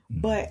go.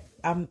 But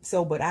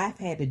I've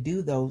had to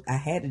do those. I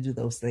had to do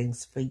those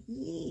things for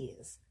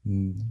years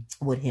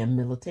with him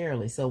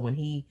militarily. So when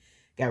he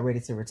got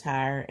ready to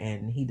retire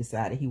and he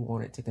decided he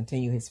wanted to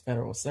continue his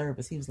federal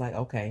service, he was like,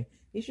 "Okay,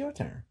 it's your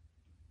turn.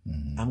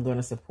 I'm going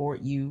to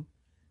support you."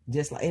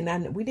 Just like,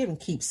 and we didn't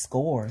keep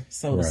score,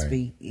 so to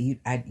speak.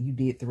 You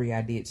did 3,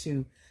 I did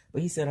 2.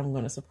 But he said, I'm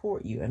going to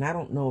support you. And I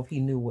don't know if he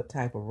knew what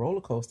type of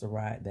roller coaster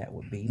ride that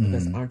would be,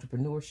 because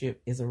entrepreneurship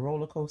is a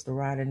roller coaster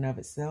ride in and of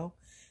itself.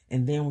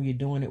 And then when you're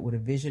doing it with a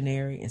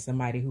visionary and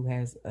somebody who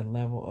has a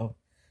level of,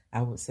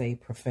 I would say,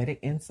 prophetic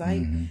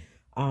insight,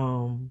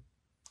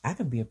 I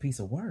can be a piece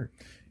of work.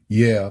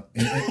 Yeah.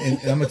 And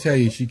I'm going to tell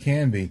you, she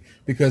can be.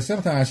 Because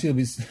sometimes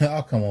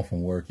I'll come home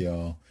from work,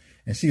 y'all.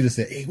 And she just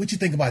said, hey, what you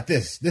think about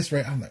this?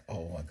 Right? I'm like,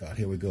 oh my God,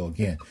 here we go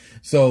again.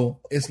 So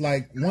it's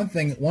like one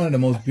of the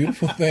most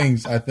beautiful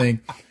things, I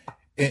think,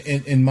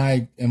 in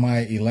my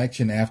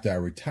election after I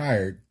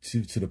retired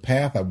to the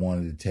path I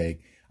wanted to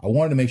take. I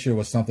wanted to make sure it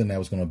was something that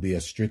was going to be a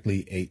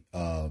strictly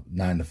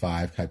 9 to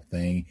 5 type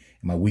thing.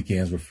 And my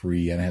weekends were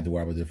free. And I had to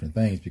worry about different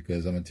things,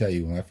 because I'm going to tell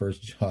you, my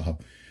first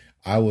job,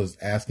 I was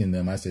asking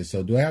them, I said,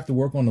 so do I have to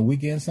work on the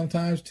weekends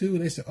sometimes too?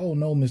 They said, oh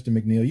no, Mr.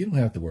 McNeil, you don't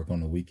have to work on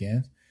the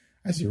weekends.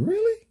 I said,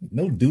 really?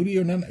 No duty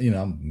or nothing? You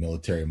know, I'm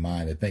military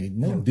minded, thinking,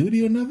 no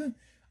duty or nothing?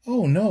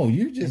 Oh no,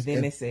 you're just. And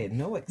then they said,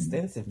 no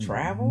extensive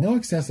travel? No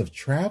extensive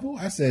travel?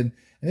 I said,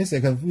 and they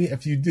said, because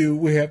if you do,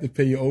 we have to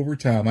pay you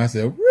overtime. I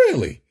said,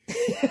 really?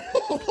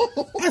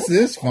 I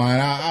said, it's fine.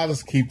 I'll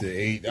just keep the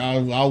 8.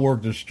 I'll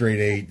work the straight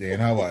 8 then.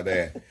 How about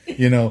that?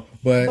 You know,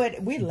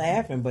 but we're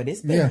laughing, but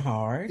it's been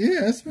hard.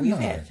 Yeah, it's been hard.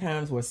 We've had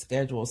times where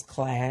schedules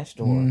clashed,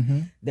 or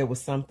there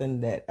was something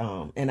that,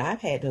 and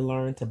I've had to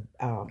learn to,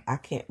 I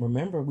can't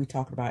remember, we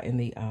talked about in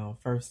the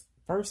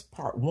first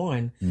part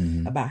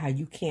 1 about how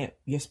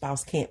your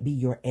spouse can't be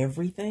your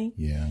everything.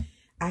 Yeah.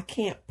 I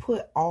can't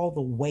put all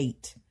the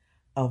weight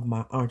of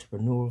my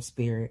entrepreneurial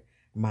spirit,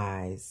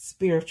 my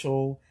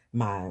spiritual,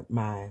 my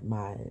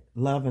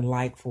love and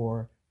like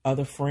for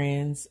other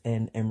friends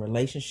and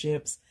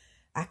relationships.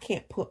 I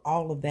can't put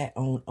all of that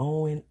on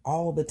Owen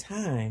all the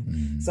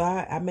time. So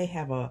I may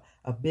have a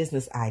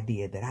business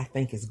idea that I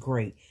think is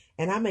great,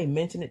 and I may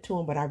mention it to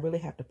him, but I really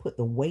have to put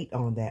the weight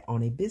on that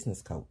on a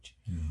business coach,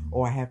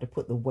 or I have to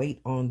put the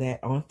weight on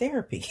that on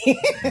therapy,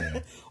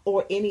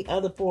 or any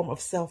other form of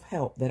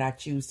self-help that I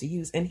choose to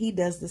use. And he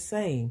does the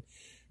same.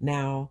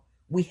 Now,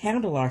 we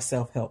handle our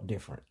self-help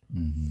different,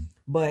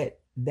 but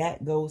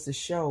that goes to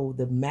show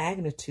the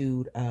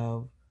magnitude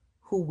of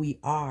who we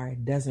are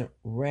doesn't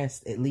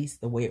rest, at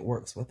least the way it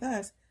works with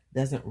us,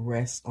 doesn't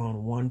rest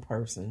on one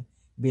person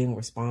being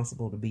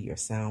responsible to be your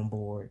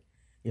soundboard,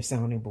 your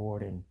sounding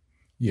board, and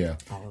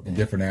all of that. In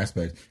different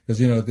aspects.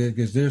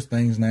 Because, there's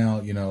things now,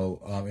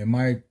 in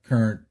my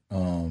current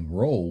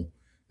role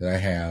that I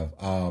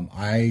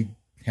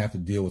have to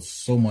deal with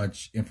so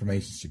much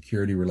information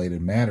security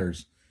related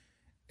matters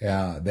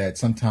that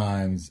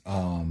sometimes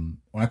when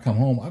I come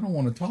home, I don't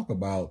want to talk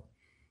about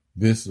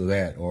this or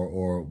that,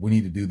 or we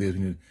need to do this.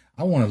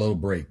 I want a little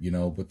break,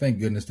 but thank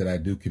goodness that I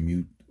do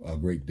commute a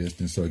great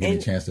distance, so I get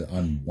a chance to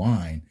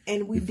unwind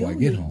before I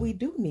get home. We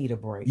do need a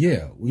break.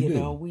 Yeah, we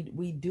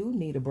do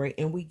need a break,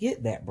 and we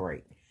get that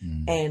break.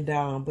 And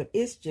but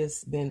it's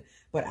just been.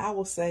 But I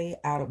will say,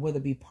 out of whether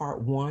it be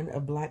part 1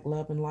 of Black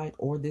Love and Light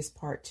or this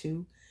part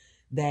 2,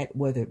 that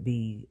whether it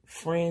be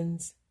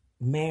friends,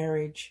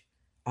 marriage,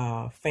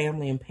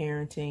 family and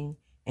parenting,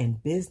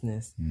 and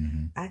business,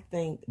 I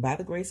think by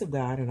the grace of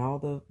God and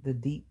all the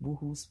deep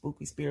woohoo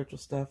spooky spiritual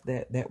stuff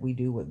that we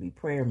do, whether it be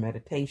prayer,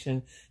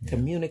 meditation,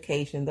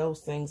 communication, those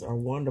things are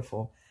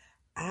wonderful.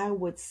 I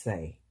would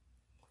say,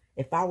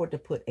 if I were to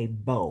put a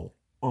bow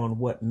on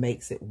what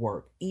makes it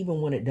work,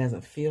 even when it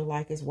doesn't feel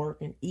like it's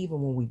working,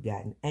 even when we've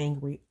gotten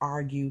angry,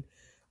 argued,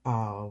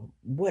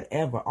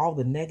 whatever, all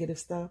the negative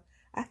stuff,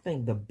 I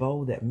think the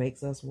bow that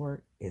makes us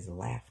work is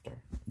laughter.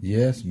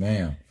 Yes,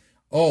 ma'am.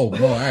 Oh,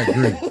 boy, I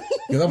agree.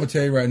 Because I'm going to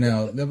tell you right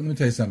now, let me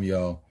tell you something,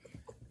 y'all.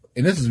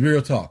 And this is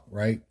real talk,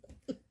 right?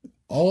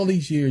 All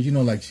these years,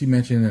 like she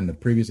mentioned in the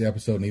previous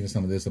episode, and even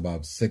some of this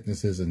about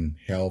sicknesses and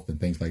health and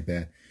things like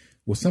that,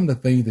 with some of the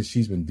things that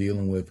she's been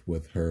dealing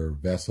with her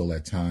vessel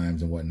at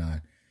times and whatnot,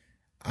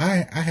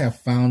 I have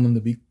found them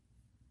to be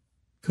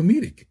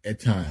comedic at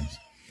times.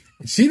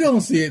 She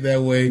don't see it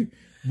that way,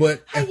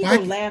 but how you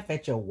gonna laugh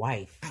at your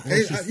wife?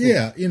 I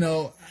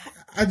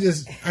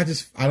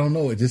don't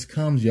know. It just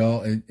comes,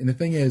 y'all. And the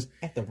thing is,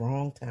 at the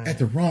wrong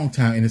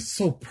time. And it's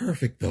so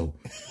perfect though,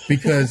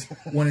 because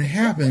when it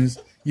happens,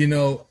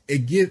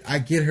 I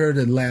get her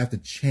to laugh to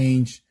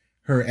change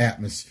her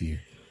atmosphere,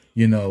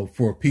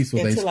 for a peaceful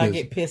day. Until I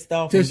get pissed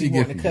off and she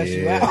want to cuss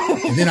you out.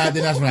 And then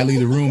that's when I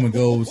leave the room and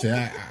go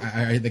say,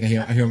 I think I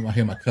hear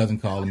my cousin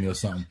calling me or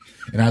something,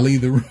 and I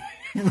leave the room,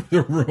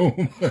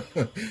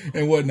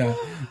 and whatnot.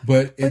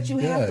 But you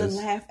have to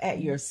laugh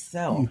at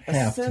yourself.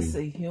 A sense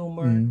of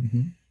humor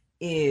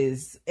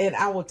is, and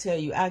I will tell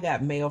you, I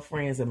got male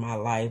friends in my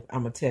life.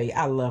 I'm gonna tell you,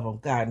 I love them.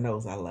 God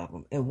knows I love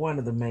them. And one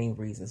of the main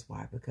reasons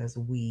why, because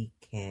we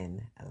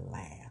can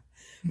laugh.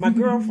 My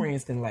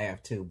girlfriends can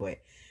laugh too, but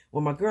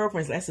when my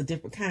girlfriends, that's a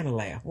different kind of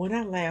laugh. When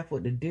I laugh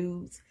with the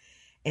dudes,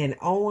 and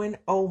Owen,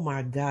 oh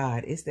my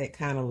God, it's that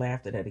kind of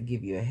laughter that'll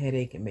give you a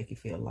headache and make you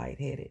feel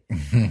lightheaded.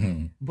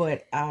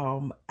 But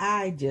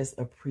I just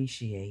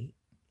appreciate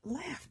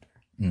laughter.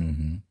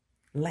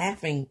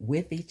 Laughing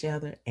with each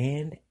other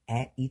and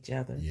at each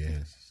other.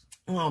 Yes.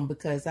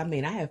 Because I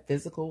have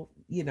physical,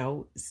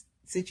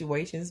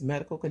 situations,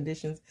 medical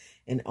conditions,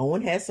 and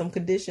Owen has some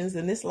conditions,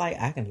 and it's like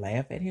I can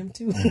laugh at him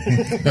too.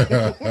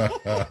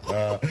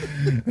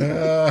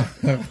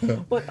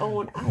 But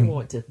Owen, I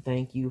want to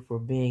thank you for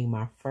being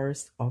my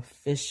first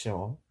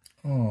official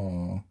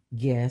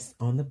guest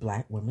on the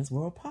Black Women's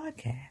World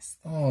podcast.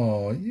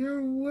 Oh,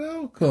 you're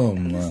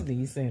welcome. Listen to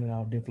you saying it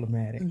all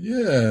diplomatic.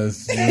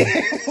 Yes.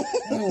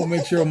 I will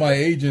make sure my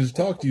agents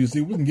talk to you,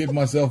 see if we can get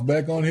myself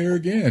back on here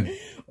again.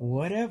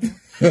 Whatever.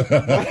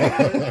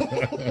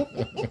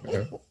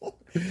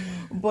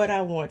 But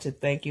I want to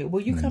thank you.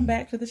 Will you come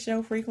back to the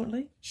show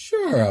frequently?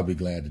 Sure, I'll be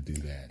glad to do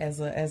that.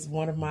 As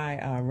one of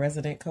my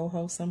resident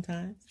co-hosts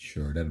sometimes?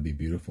 Sure, that'll be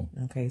beautiful.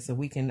 Okay, so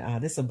we can,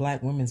 this is a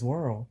Black women's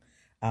world,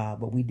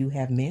 but we do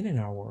have men in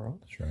our world.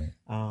 That's right.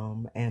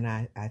 And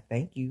I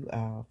thank you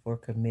for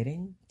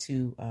committing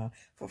to,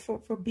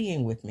 for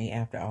being with me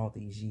after all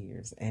these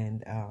years,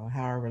 and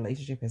how our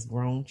relationship has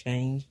grown,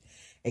 changed,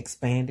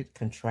 expanded,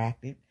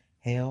 contracted,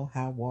 hell,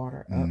 high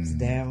water, ups,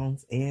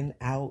 downs, in,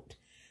 out.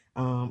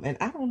 And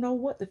I don't know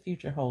what the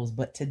future holds,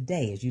 but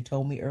today, as you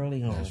told me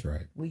early on, that's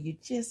right. Will you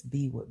just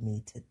be with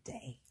me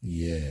today?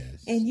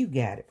 Yes. And you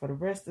got it for the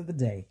rest of the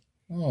day.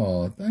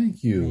 Oh,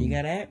 thank you. And you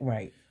got to act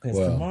right, because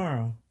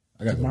tomorrow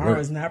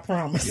is not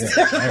promised.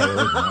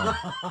 Yeah,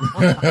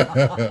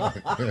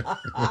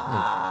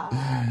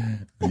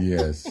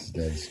 yes,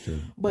 that's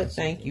true. But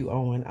thank you,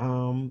 Owen.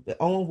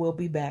 Owen will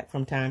be back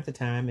from time to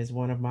time as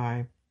one of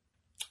my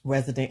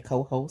resident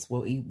co-hosts.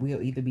 We'll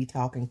either be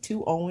talking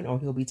to Owen, or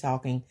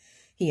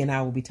he and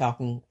I will be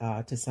talking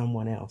to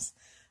someone else.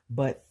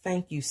 But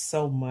thank you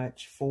so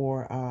much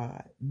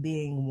for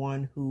being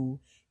one who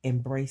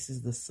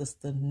embraces the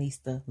Sister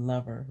Nista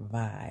lover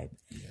vibe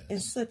in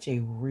such a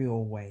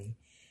real way.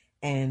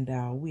 And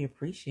we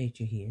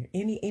appreciate you here.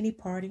 Any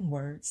parting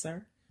words,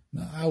 sir?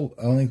 No,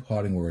 only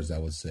parting words I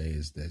would say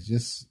is that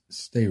just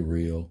stay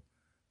real,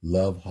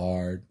 love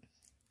hard,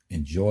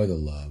 enjoy the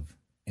love,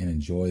 and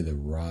enjoy the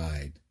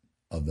ride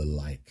of the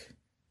like,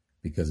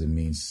 because it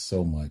means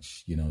so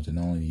much, to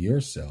not only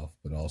yourself,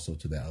 but also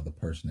to that other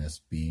person that's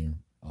being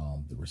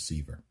the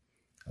receiver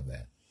of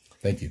that.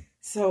 Thank you.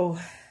 So,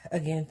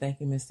 again,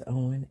 thank you, Mr.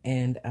 Owen.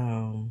 And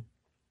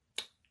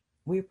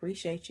we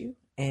appreciate you.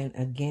 And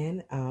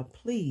again,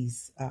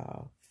 please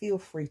feel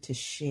free to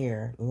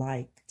share,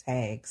 like,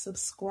 tag,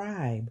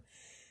 subscribe,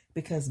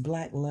 because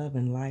Black love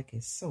and like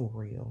is so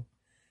real.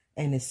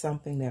 And it's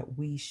something that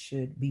we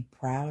should be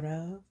proud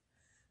of,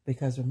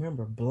 because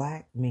remember,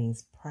 Black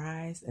means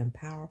prized and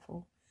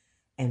powerful,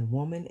 and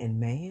woman and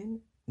man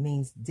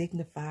means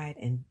dignified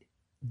and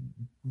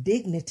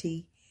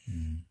dignity.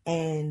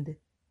 And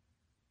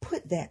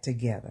put that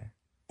together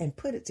and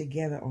put it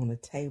together on a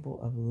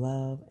table of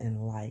love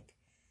and like.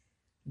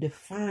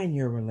 Define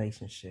your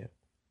relationship.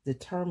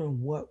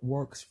 Determine what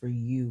works for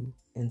you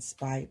in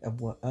spite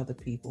of what other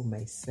people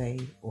may say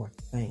or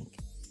think.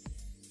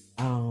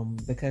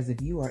 Because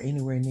if you are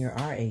anywhere near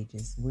our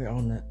ages, we're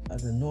on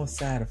the north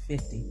side of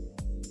 50.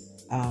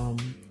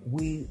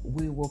 We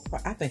will.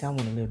 I think I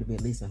want to live to be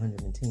at least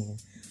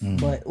 110.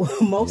 But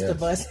most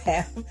of us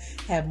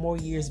have more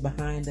years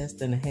behind us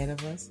than ahead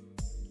of us,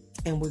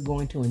 and we're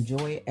going to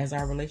enjoy it as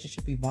our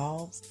relationship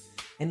evolves.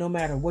 And no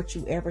matter what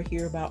you ever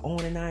hear about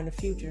on and on in the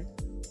future,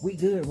 we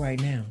good right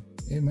now.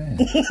 Amen.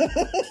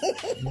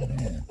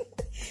 Amen.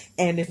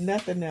 And if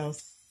nothing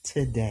else,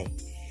 today.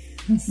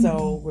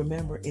 So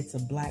remember, it's a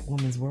Black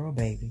woman's world,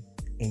 baby.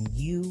 And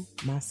you,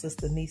 my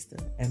sister Nista,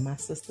 and my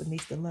sister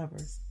Nista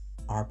lovers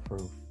are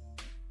proof.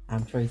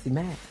 I'm Tracy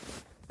Mack.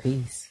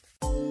 Peace.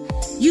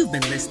 You've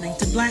been listening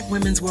to Black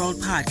Women's World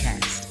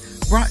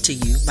Podcast, brought to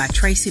you by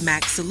Tracy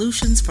Mack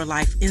Solutions for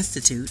Life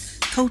Institute,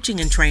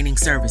 Coaching and Training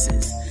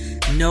Services.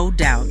 No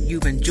doubt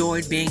you've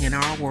enjoyed being in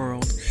our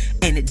world,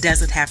 and it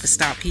doesn't have to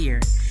stop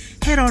here.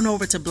 Head on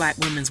over to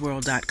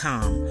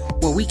blackwomensworld.com,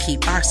 where we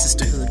keep our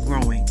sisterhood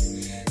growing.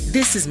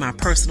 This is my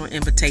personal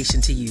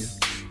invitation to you.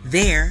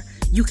 There,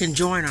 you can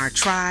join our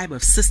tribe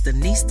of Sister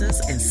Nistas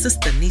and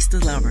Sister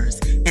Nista lovers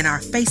in our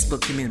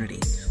Facebook community,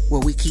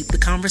 where we keep the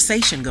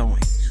conversation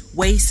going,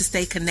 ways to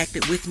stay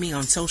connected with me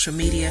on social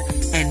media,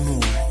 and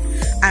more.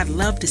 I'd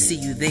love to see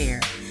you there,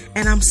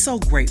 and I'm so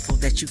grateful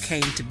that you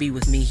came to be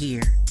with me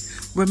here.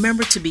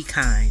 Remember to be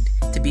kind,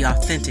 to be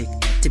authentic,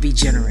 to be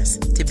generous,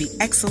 to be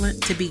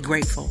excellent, to be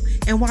grateful.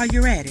 And while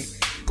you're at it,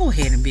 go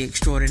ahead and be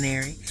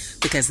extraordinary,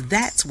 because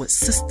that's what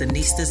Sister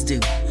Nistas do,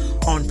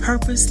 on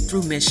purpose,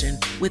 through mission,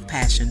 with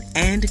passion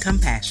and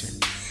compassion.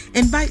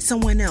 Invite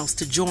someone else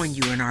to join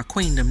you in our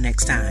queendom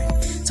next time,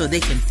 so they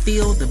can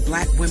feel the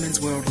Black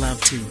women's world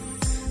love too.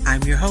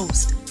 I'm your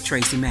host,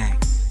 Tracy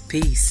Mack.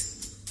 Peace.